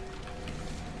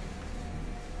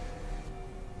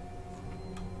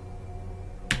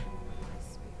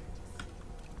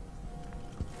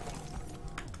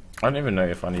 I don't even know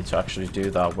if I need to actually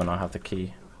do that when I have the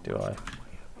key, do I?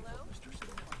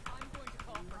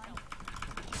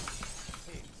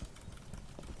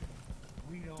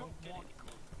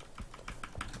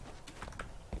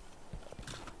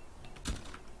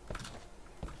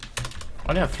 I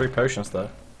only have 3 potions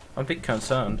though. I'm a bit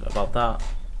concerned about that.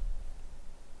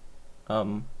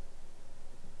 I'm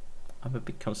a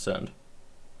bit concerned.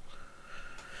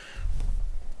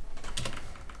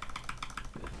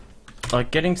 Like,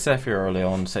 getting Zephyr early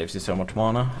on saves you so much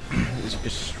mana. It's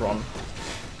just strong.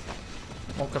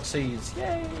 More cutscenes,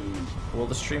 yay! Will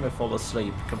the streamer fall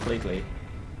asleep completely?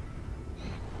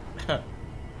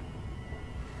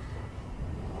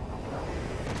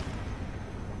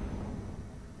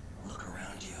 Look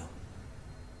around you.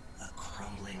 A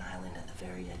crumbling island at the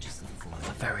very edges of the void.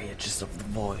 The very edges of the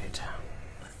void.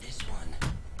 But this one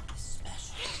is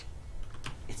special.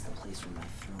 It's the place where my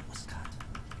throat was cut.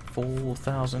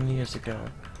 4,000 years ago.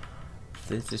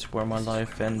 This is where my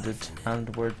life ended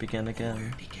and where it began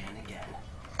again.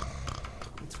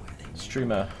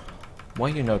 Streamer,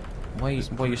 why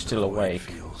are you still awake?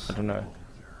 I don't know.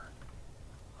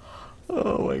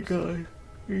 Oh my god,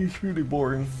 he's really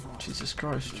boring. Jesus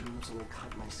Christ.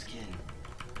 Cut my skin,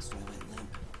 so I went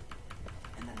limp.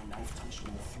 And then a knife touched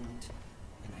my throat,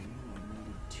 and I knew I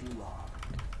waited too long.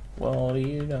 Well,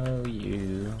 you know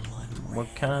you. We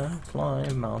can't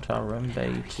climb Mount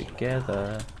Harambe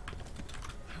together.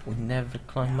 We never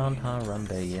climb Mount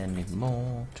Harambe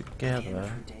anymore together.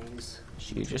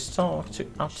 You just talk to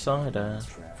outsider.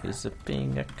 Is it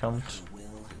being a cunt?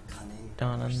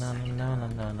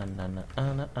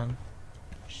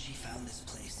 She found this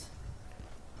place.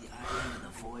 The island in the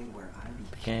void where I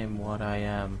became what I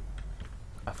am.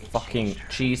 A fucking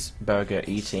cheeseburger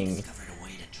eating.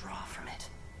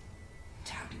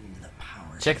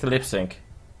 Check the lip sync.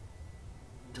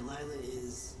 Delilah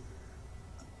is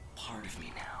a part of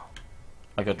me now.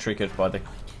 I got triggered by the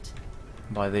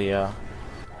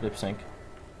lip sync.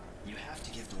 You have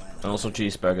to give Delilah. And also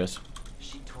cheeseburgers.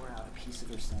 She tore out a piece of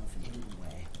herself and hid it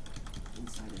away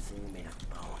inside a thing made of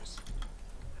bones.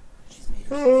 She's made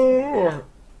herself.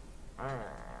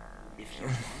 If you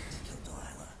want to kill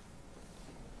Delilah,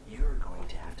 you're going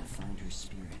to have to find her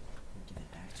spirit and give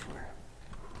it back to her.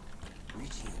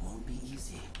 Reaching it won't be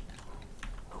easy.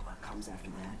 But what comes after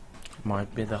that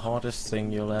might be the hardest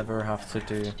thing you'll ever have to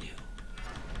do.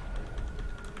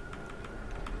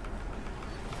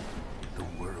 The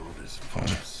world is full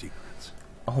of secrets.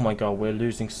 Oh my god, we're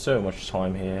losing so much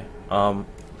time here. How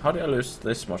did I lose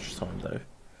this much time though?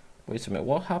 Wait a minute,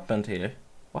 what happened here?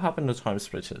 What happened to time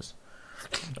splitters?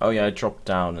 Oh yeah, I dropped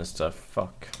down and stuff.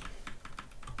 Fuck.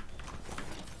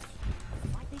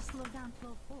 Why'd they slow down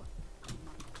 12-4?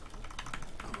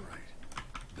 Alright,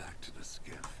 back to the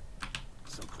skiff.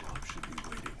 Some club should be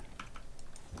waiting.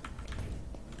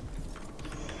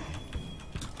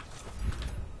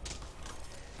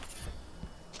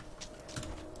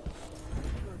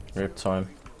 Rip time.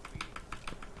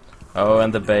 Oh,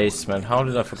 and the basement. How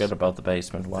did I forget about the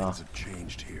basement? Wow. Things have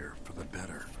changed here for the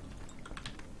better.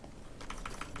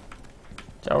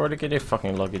 Did I already get a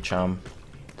fucking luggage charm?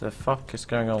 The fuck is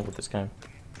going on with this game?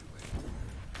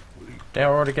 Did I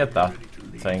already get that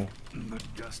thing?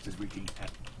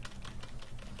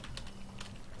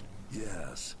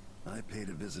 Yes, I paid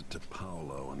a visit to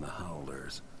Paolo and the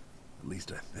Howlers. At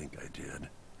least I think I did.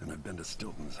 And I've been to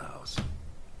Stilton's house.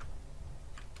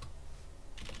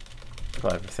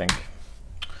 Got everything.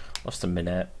 Lost a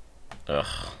minute.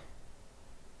 Ugh.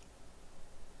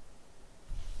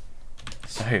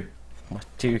 So,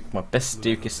 my best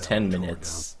Duke is 10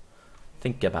 minutes.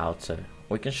 Think about it.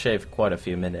 We can shave quite a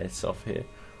few minutes off here.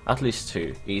 At least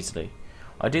 2, easily.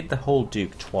 I did the whole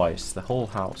Duke twice, the whole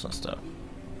house and stuff.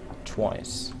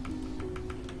 Twice.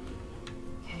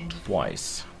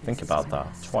 Twice. Think about that.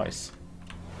 Twice.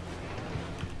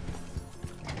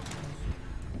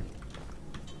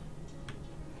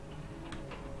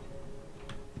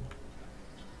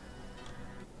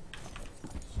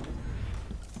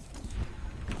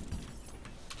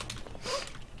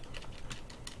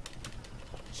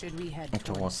 Should we head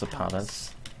Towards the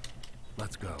palace?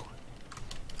 Let's go.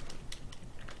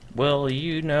 Well,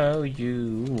 you know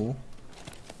you.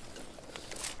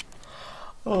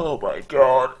 Oh my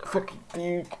god, fucking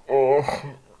Duke.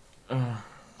 Oh.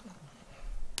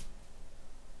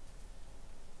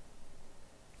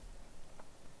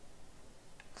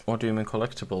 What do you mean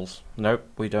collectibles? Nope,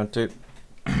 we don't do.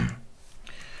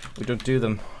 We don't do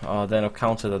them. They're not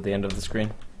counted at the end of the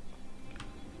screen.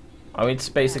 I mean, it's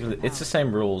basically the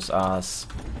same rules as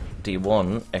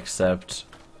D1, except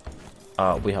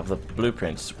we have the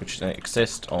blueprints which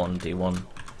exist on D1.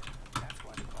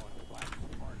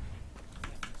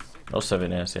 No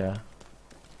souvenirs, yeah.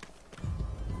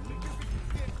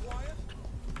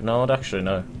 No, actually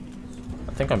no.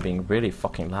 I think I'm being really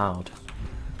fucking loud.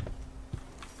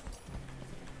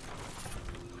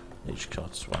 Leech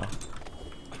cuts, wow.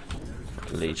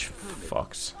 Leech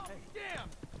fox.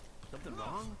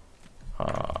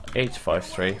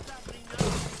 853.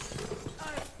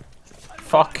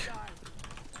 Fuck.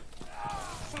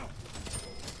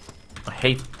 I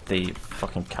hate the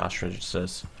fucking cash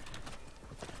registers.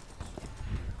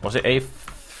 Was it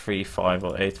 835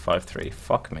 or 853?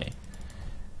 Fuck me.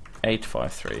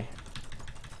 853.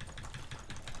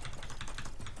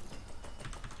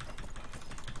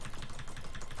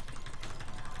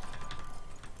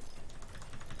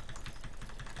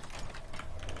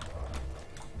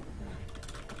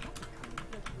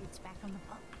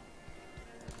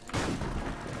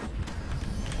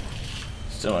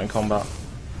 Still in combat.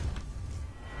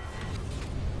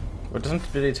 It doesn't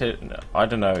really take. I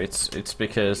don't know. It's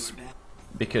because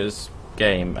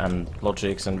game and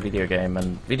logics and video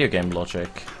game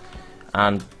logic,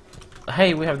 and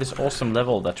hey, we have this awesome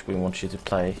level that we want you to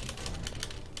play.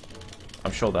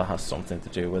 I'm sure that has something to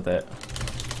do with it,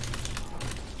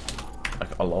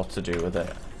 like a lot to do with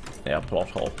it. Yeah, plot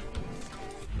hole.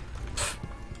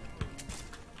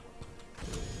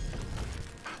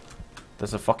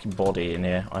 There's a fucking body in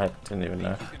here. I didn't even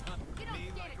know.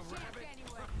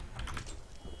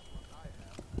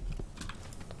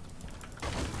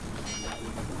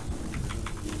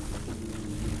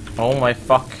 Oh my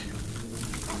fuck.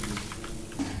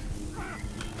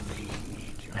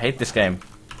 I hate this game.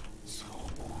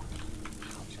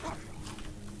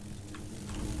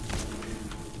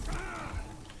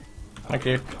 Thank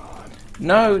you.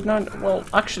 No, no, well,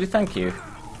 actually, thank you.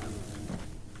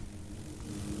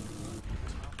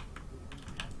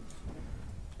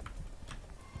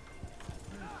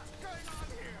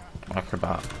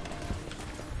 Acrobat.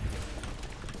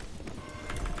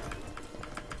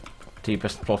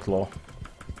 Deepest plot lore.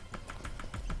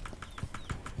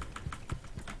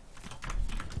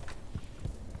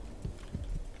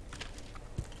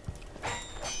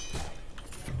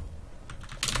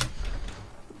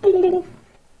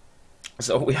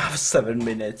 So we have 7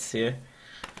 minutes here.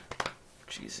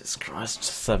 Jesus Christ,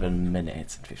 7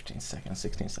 minutes and 15 seconds,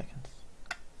 16 seconds.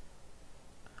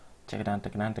 Check it out,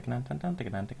 take it out, take it out, take it out, take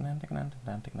it out, take it out, take it out, take it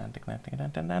out, take it out, take it out, take it out, take it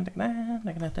out, take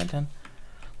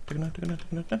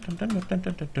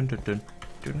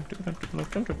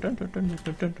it out, take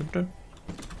it out, take it out.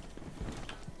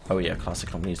 Oh yeah,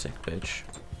 classical music, bitch.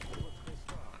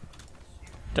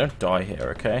 Don't die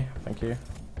here, okay? Thank you.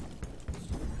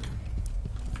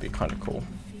 Be kind of cool.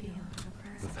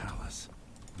 The palace.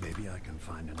 Maybe I can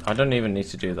find another. I don't even need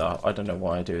to do that. I don't know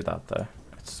why I do that though.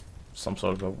 It's some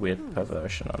sort of a weird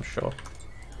perversion, I'm sure.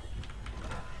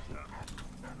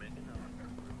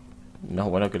 No,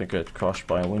 we're not gonna get crushed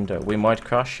by a window. We might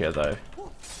crash here though.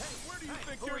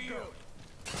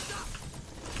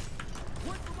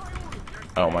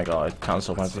 Oh my god,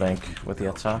 cancel my blink with the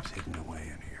attack. Hidden away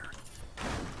in here.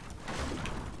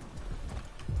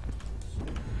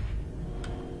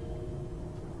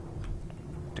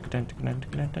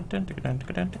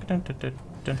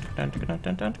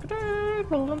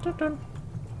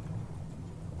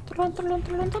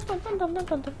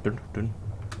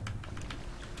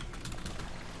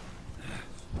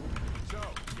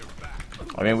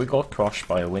 I mean, we got crushed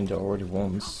by a window already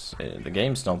once. The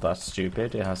game's not that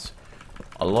stupid. It has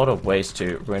a lot of ways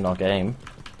to ruin our game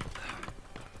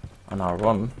and our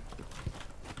run.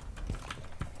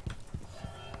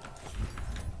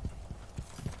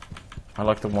 I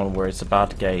like the one where it's a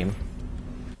bad game.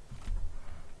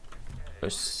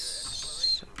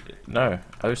 No,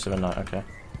 079, okay.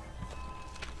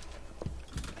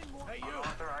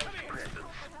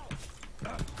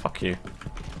 Fuck you.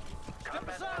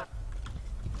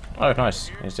 Oh, nice.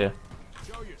 He's here.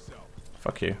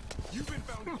 Fuck you.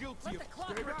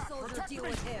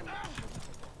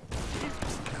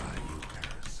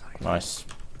 Nice.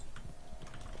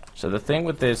 So the thing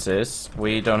with this is,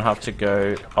 we don't have to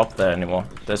go up there anymore.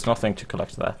 There's nothing to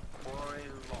collect there.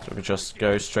 So we just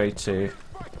go straight to...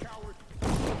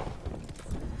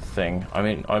 thing. I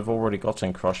mean, I've already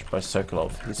gotten crushed by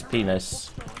Sokolov. His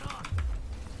penis.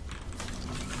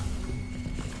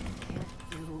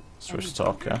 Switch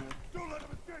talk, yeah.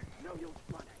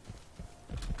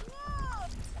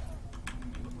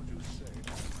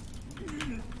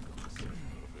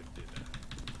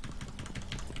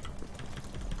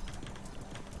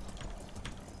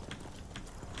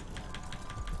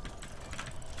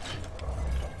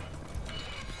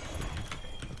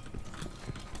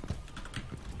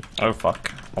 Oh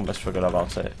fuck, almost forgot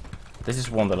about it. This is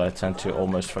one that I tend to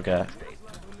almost forget.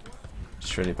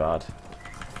 It's really bad.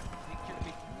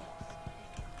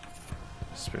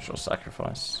 Spiritual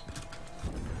sacrifice.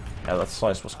 Yeah, that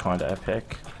slice was kinda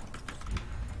epic.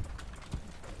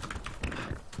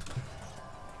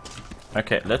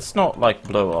 Okay, let's not like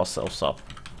blow ourselves up.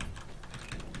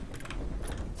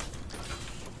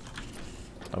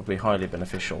 That would be highly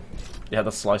beneficial. Yeah,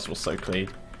 the slice was so clean.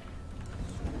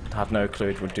 Had no clue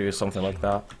it would do something like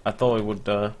that. I thought it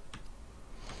would,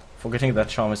 forgetting that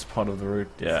charm is part of the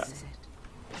route, yeah.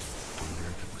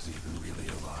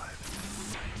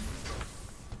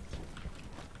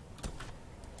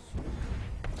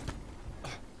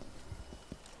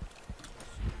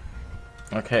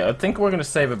 Okay, I think we're gonna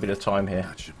save a bit of time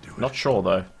here. Not sure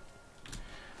though.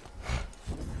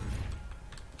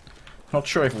 Not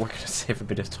sure if we're gonna save a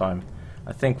bit of time.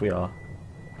 I think we are.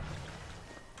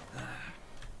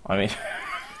 I mean,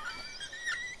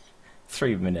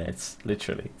 3 minutes,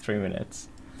 literally 3 minutes.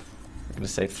 I'm gonna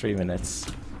say 3 minutes.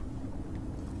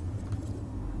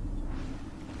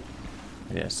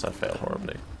 Yes, I failed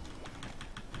horribly.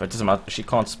 But it doesn't matter. She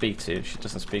can't speak to you. She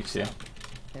doesn't speak to you.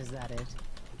 Is that it?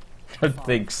 I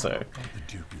think so. The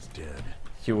Duke is dead.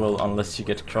 You will, unless you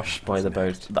get crushed by the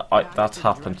boat. That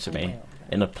happened to me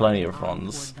in a plenty of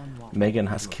runs. Megan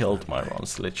has killed my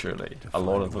runs, literally. A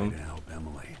lot of them.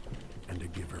 And to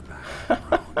give her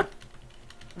back.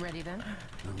 Ready then?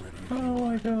 Oh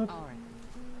my god.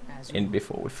 Alright. In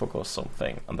before we forgot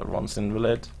something, and the runs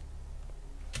invalid.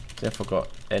 Didn't forgot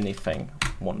anything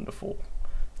wonderful.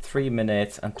 3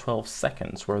 minutes and 12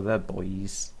 seconds were there,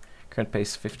 boys. Current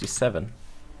pace 57.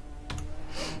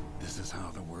 This is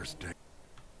how the worst day.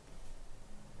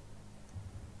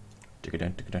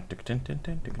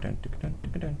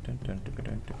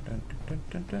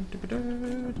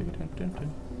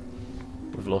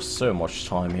 We've lost so much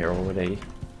time here already.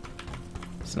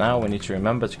 So now we need to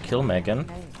remember to kill Megan,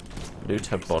 loot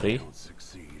her body,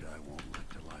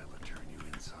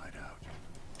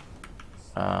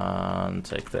 and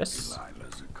take this,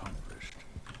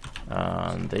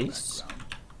 and these.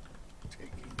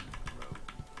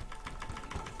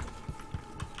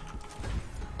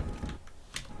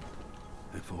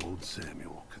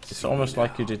 It's almost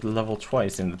like you did the level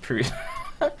twice in the previous.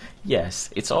 Yes,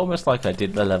 it's almost like I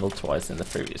did the level twice in the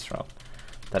previous round.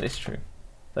 That is true.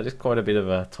 That is quite a bit of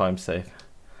a time save.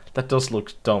 That does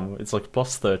look dumb. It's like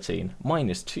plus 13,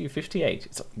 minus 258.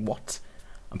 It's like, what?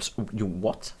 You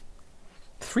what?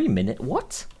 3 minute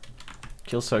what?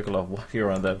 Kill Sokolov while you're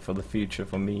around there for the future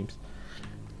for memes.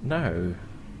 No.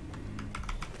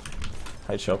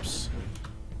 Hi shops.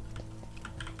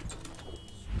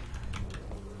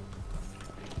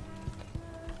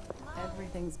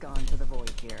 Everything's gone to the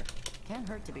void here. Can't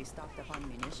hurt to be stocked up on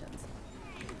munitions.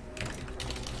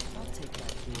 I'll take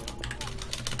that deal.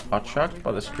 Attracted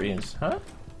by the screens, huh?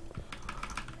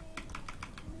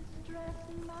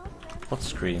 What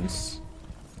screens?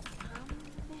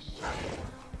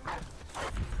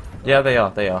 Yeah, they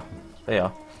are.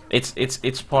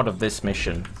 It's part of this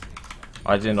mission.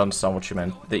 I didn't understand what you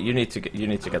meant. That you need to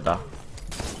get that.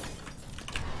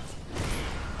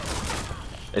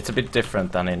 It's a bit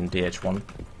different than in DH1,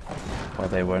 where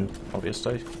they weren't,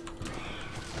 obviously.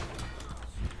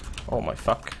 Oh my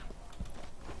fuck.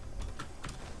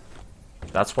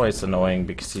 That's why it's annoying,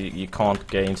 because you can't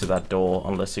get into that door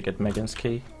unless you get Megan's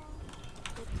key.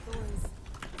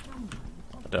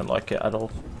 I don't like it at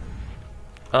all.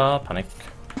 Panic.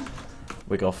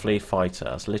 We got Flea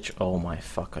Fighters. Oh my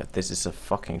fuck, this is a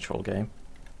fucking troll game.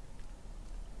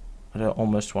 I don't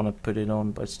almost want to put it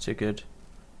on, but it's too good.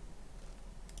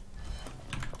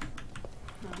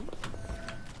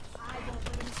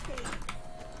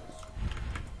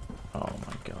 Oh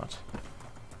my god.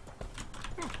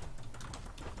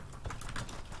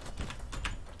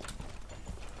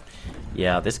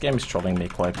 Yeah, this game is trolling me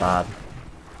quite bad.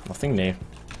 Nothing new.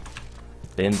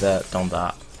 Been there, done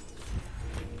that.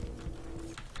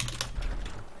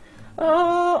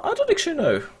 I don't actually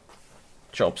know.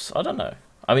 Jobs, I don't know.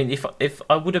 I mean, if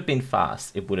I would have been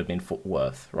fast, it would have been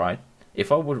worth, right?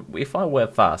 If I were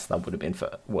fast, that would have been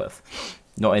worth.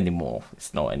 Not anymore.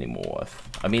 It's not anymore worth.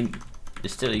 I mean,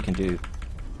 still you can do.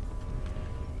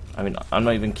 I mean, I'm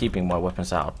not even keeping my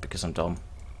weapons out because I'm dumb.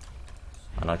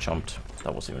 And I jumped.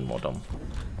 That was even more dumb.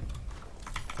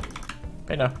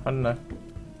 But no, I don't know.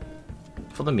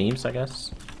 For the memes, I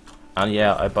guess. And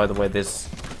yeah, by the way, this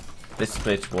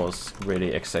split was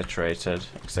really exaggerated.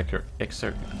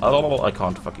 Oh, I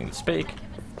can't fucking speak.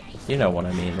 You know what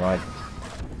I mean, right?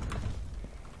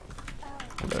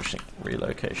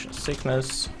 Relocation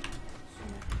sickness.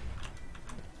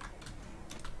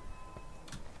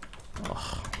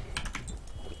 Oh.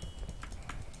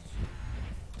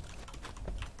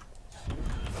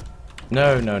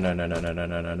 No, I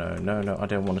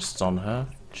don't want to stun her.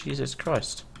 Jesus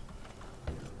Christ.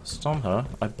 Stun her?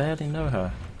 I barely know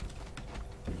her.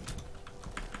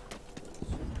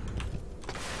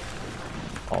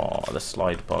 Oh, the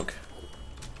slide bug.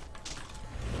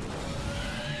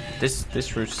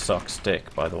 This route sucks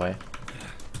dick, by the way.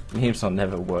 Memes are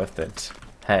never worth it.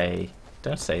 Hey,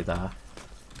 don't say that.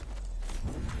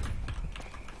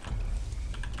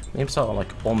 Memes are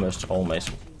like almost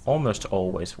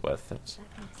always worth it.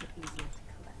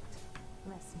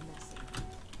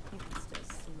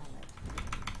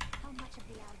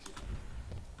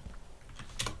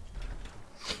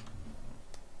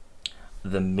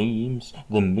 The memes,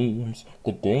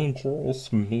 the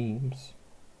dangerous memes.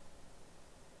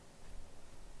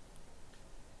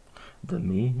 The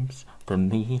memes, the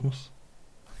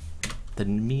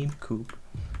meme coop,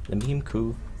 the meme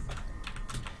coop.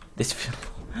 This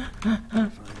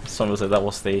someone said that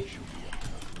was the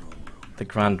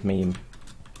grand meme.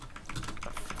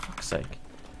 For fuck's sake.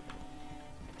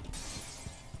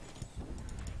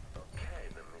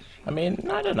 I mean,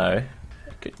 I don't know.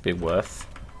 It could be worth.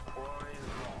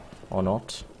 Or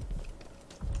not.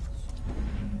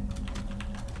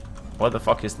 What the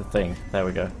fuck is the thing? There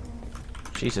we go.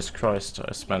 Jesus Christ,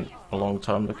 I spent a long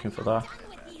time looking for that.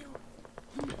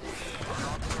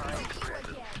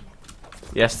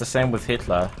 Yes, the same with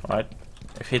Hitler, right?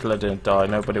 If Hitler didn't die,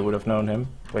 nobody would have known him.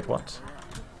 Wait, what?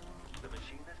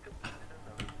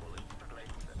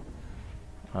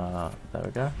 There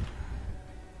we go.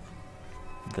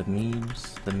 The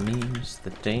memes,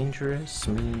 the dangerous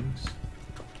memes.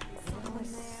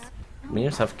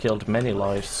 Memes have killed many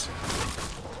lives.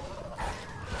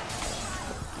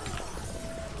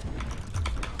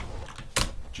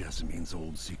 Jessamine's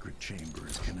old secret chamber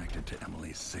is connected to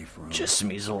Emily's safe room.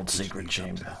 Jessamine's old secret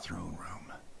chamber. The throne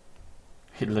room.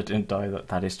 Hitler didn't die.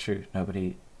 That is true.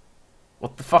 Nobody.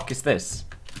 What the fuck is this?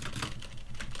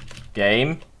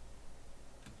 Game.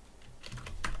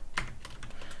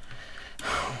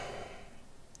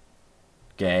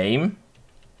 Game.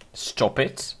 Stop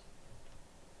it.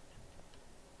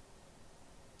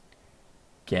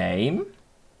 Game.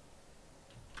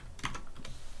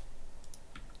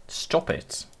 Stop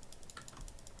it.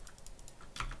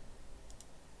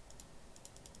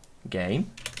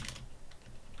 Game.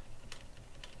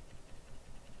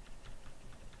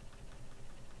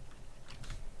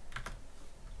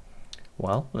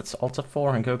 Well, let's Alt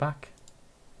F4 and go back.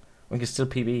 We can still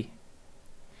PB.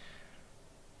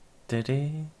 Did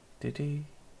he?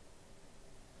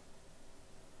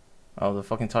 Oh, the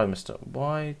fucking timer stopped.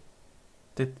 Why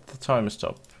did the timer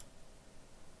stop?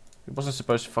 It wasn't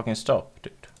supposed to fucking stop,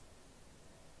 dude.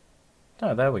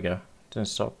 No, there we go. Didn't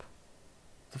stop.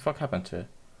 What the fuck happened to it?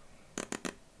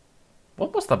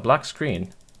 What was that black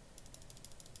screen?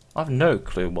 I have no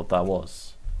clue what that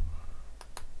was.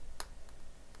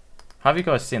 Have you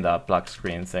guys seen that black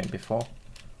screen thing before?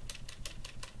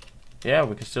 Yeah,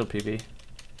 we can still PB.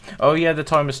 Oh yeah, the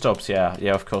timer stops. Yeah,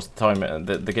 of course the timer.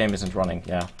 The game isn't running.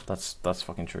 Yeah, that's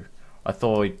fucking true. I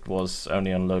thought it was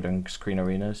only on loading screen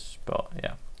arenas, but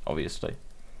yeah, obviously.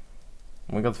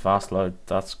 We got fast load,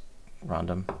 that's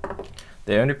random.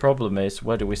 The only problem is,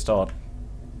 where do we start?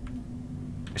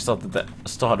 We start at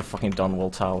the fucking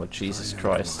Dunwall Tower, Jesus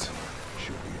Christ.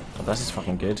 Oh, this is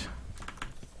fucking good.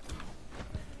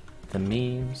 The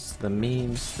memes,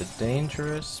 the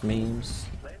dangerous memes.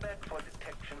 Playback for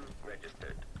detection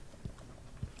registered.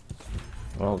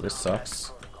 Well, this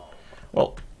sucks.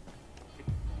 Well,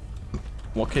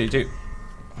 what can you do?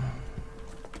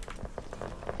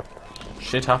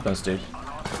 Shit happens, dude.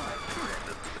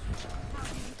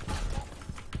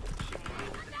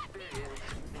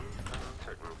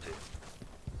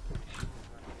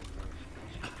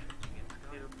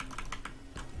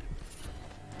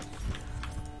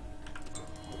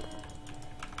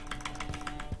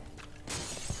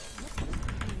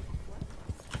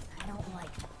 I don't like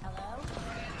it. Hello?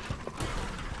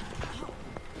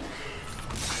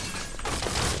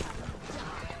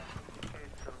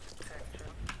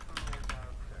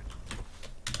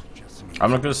 I'm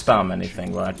not gonna spam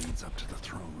anything, right? Leads up to the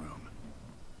throne room.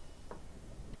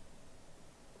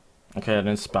 Okay, I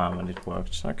didn't spam and it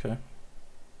worked. Okay.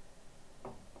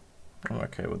 I'm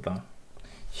okay with that.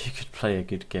 You could play a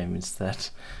good game instead.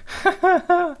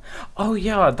 Oh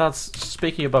yeah, that's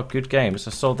speaking about good games.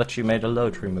 I saw that you made a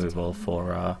load removal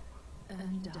for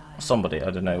somebody.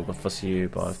 I don't know if it was you,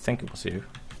 but I think it was you.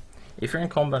 If you're in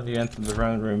combat, you enter the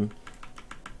throne room,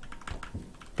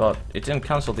 but it didn't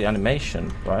cancel the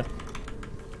animation, right?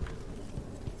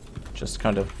 Just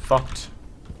kind of fucked.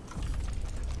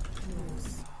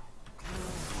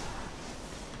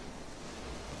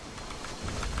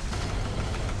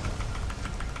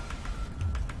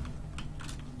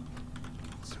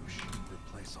 So she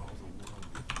replace all the world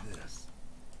with this.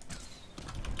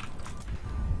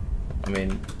 I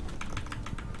mean,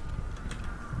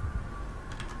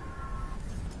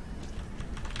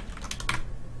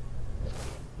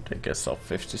 I guess off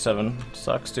 57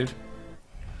 sucks, dude.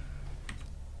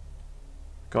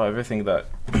 Got everything that.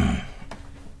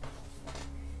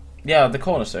 Yeah, the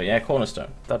cornerstone. Yeah,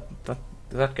 cornerstone.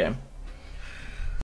 That game.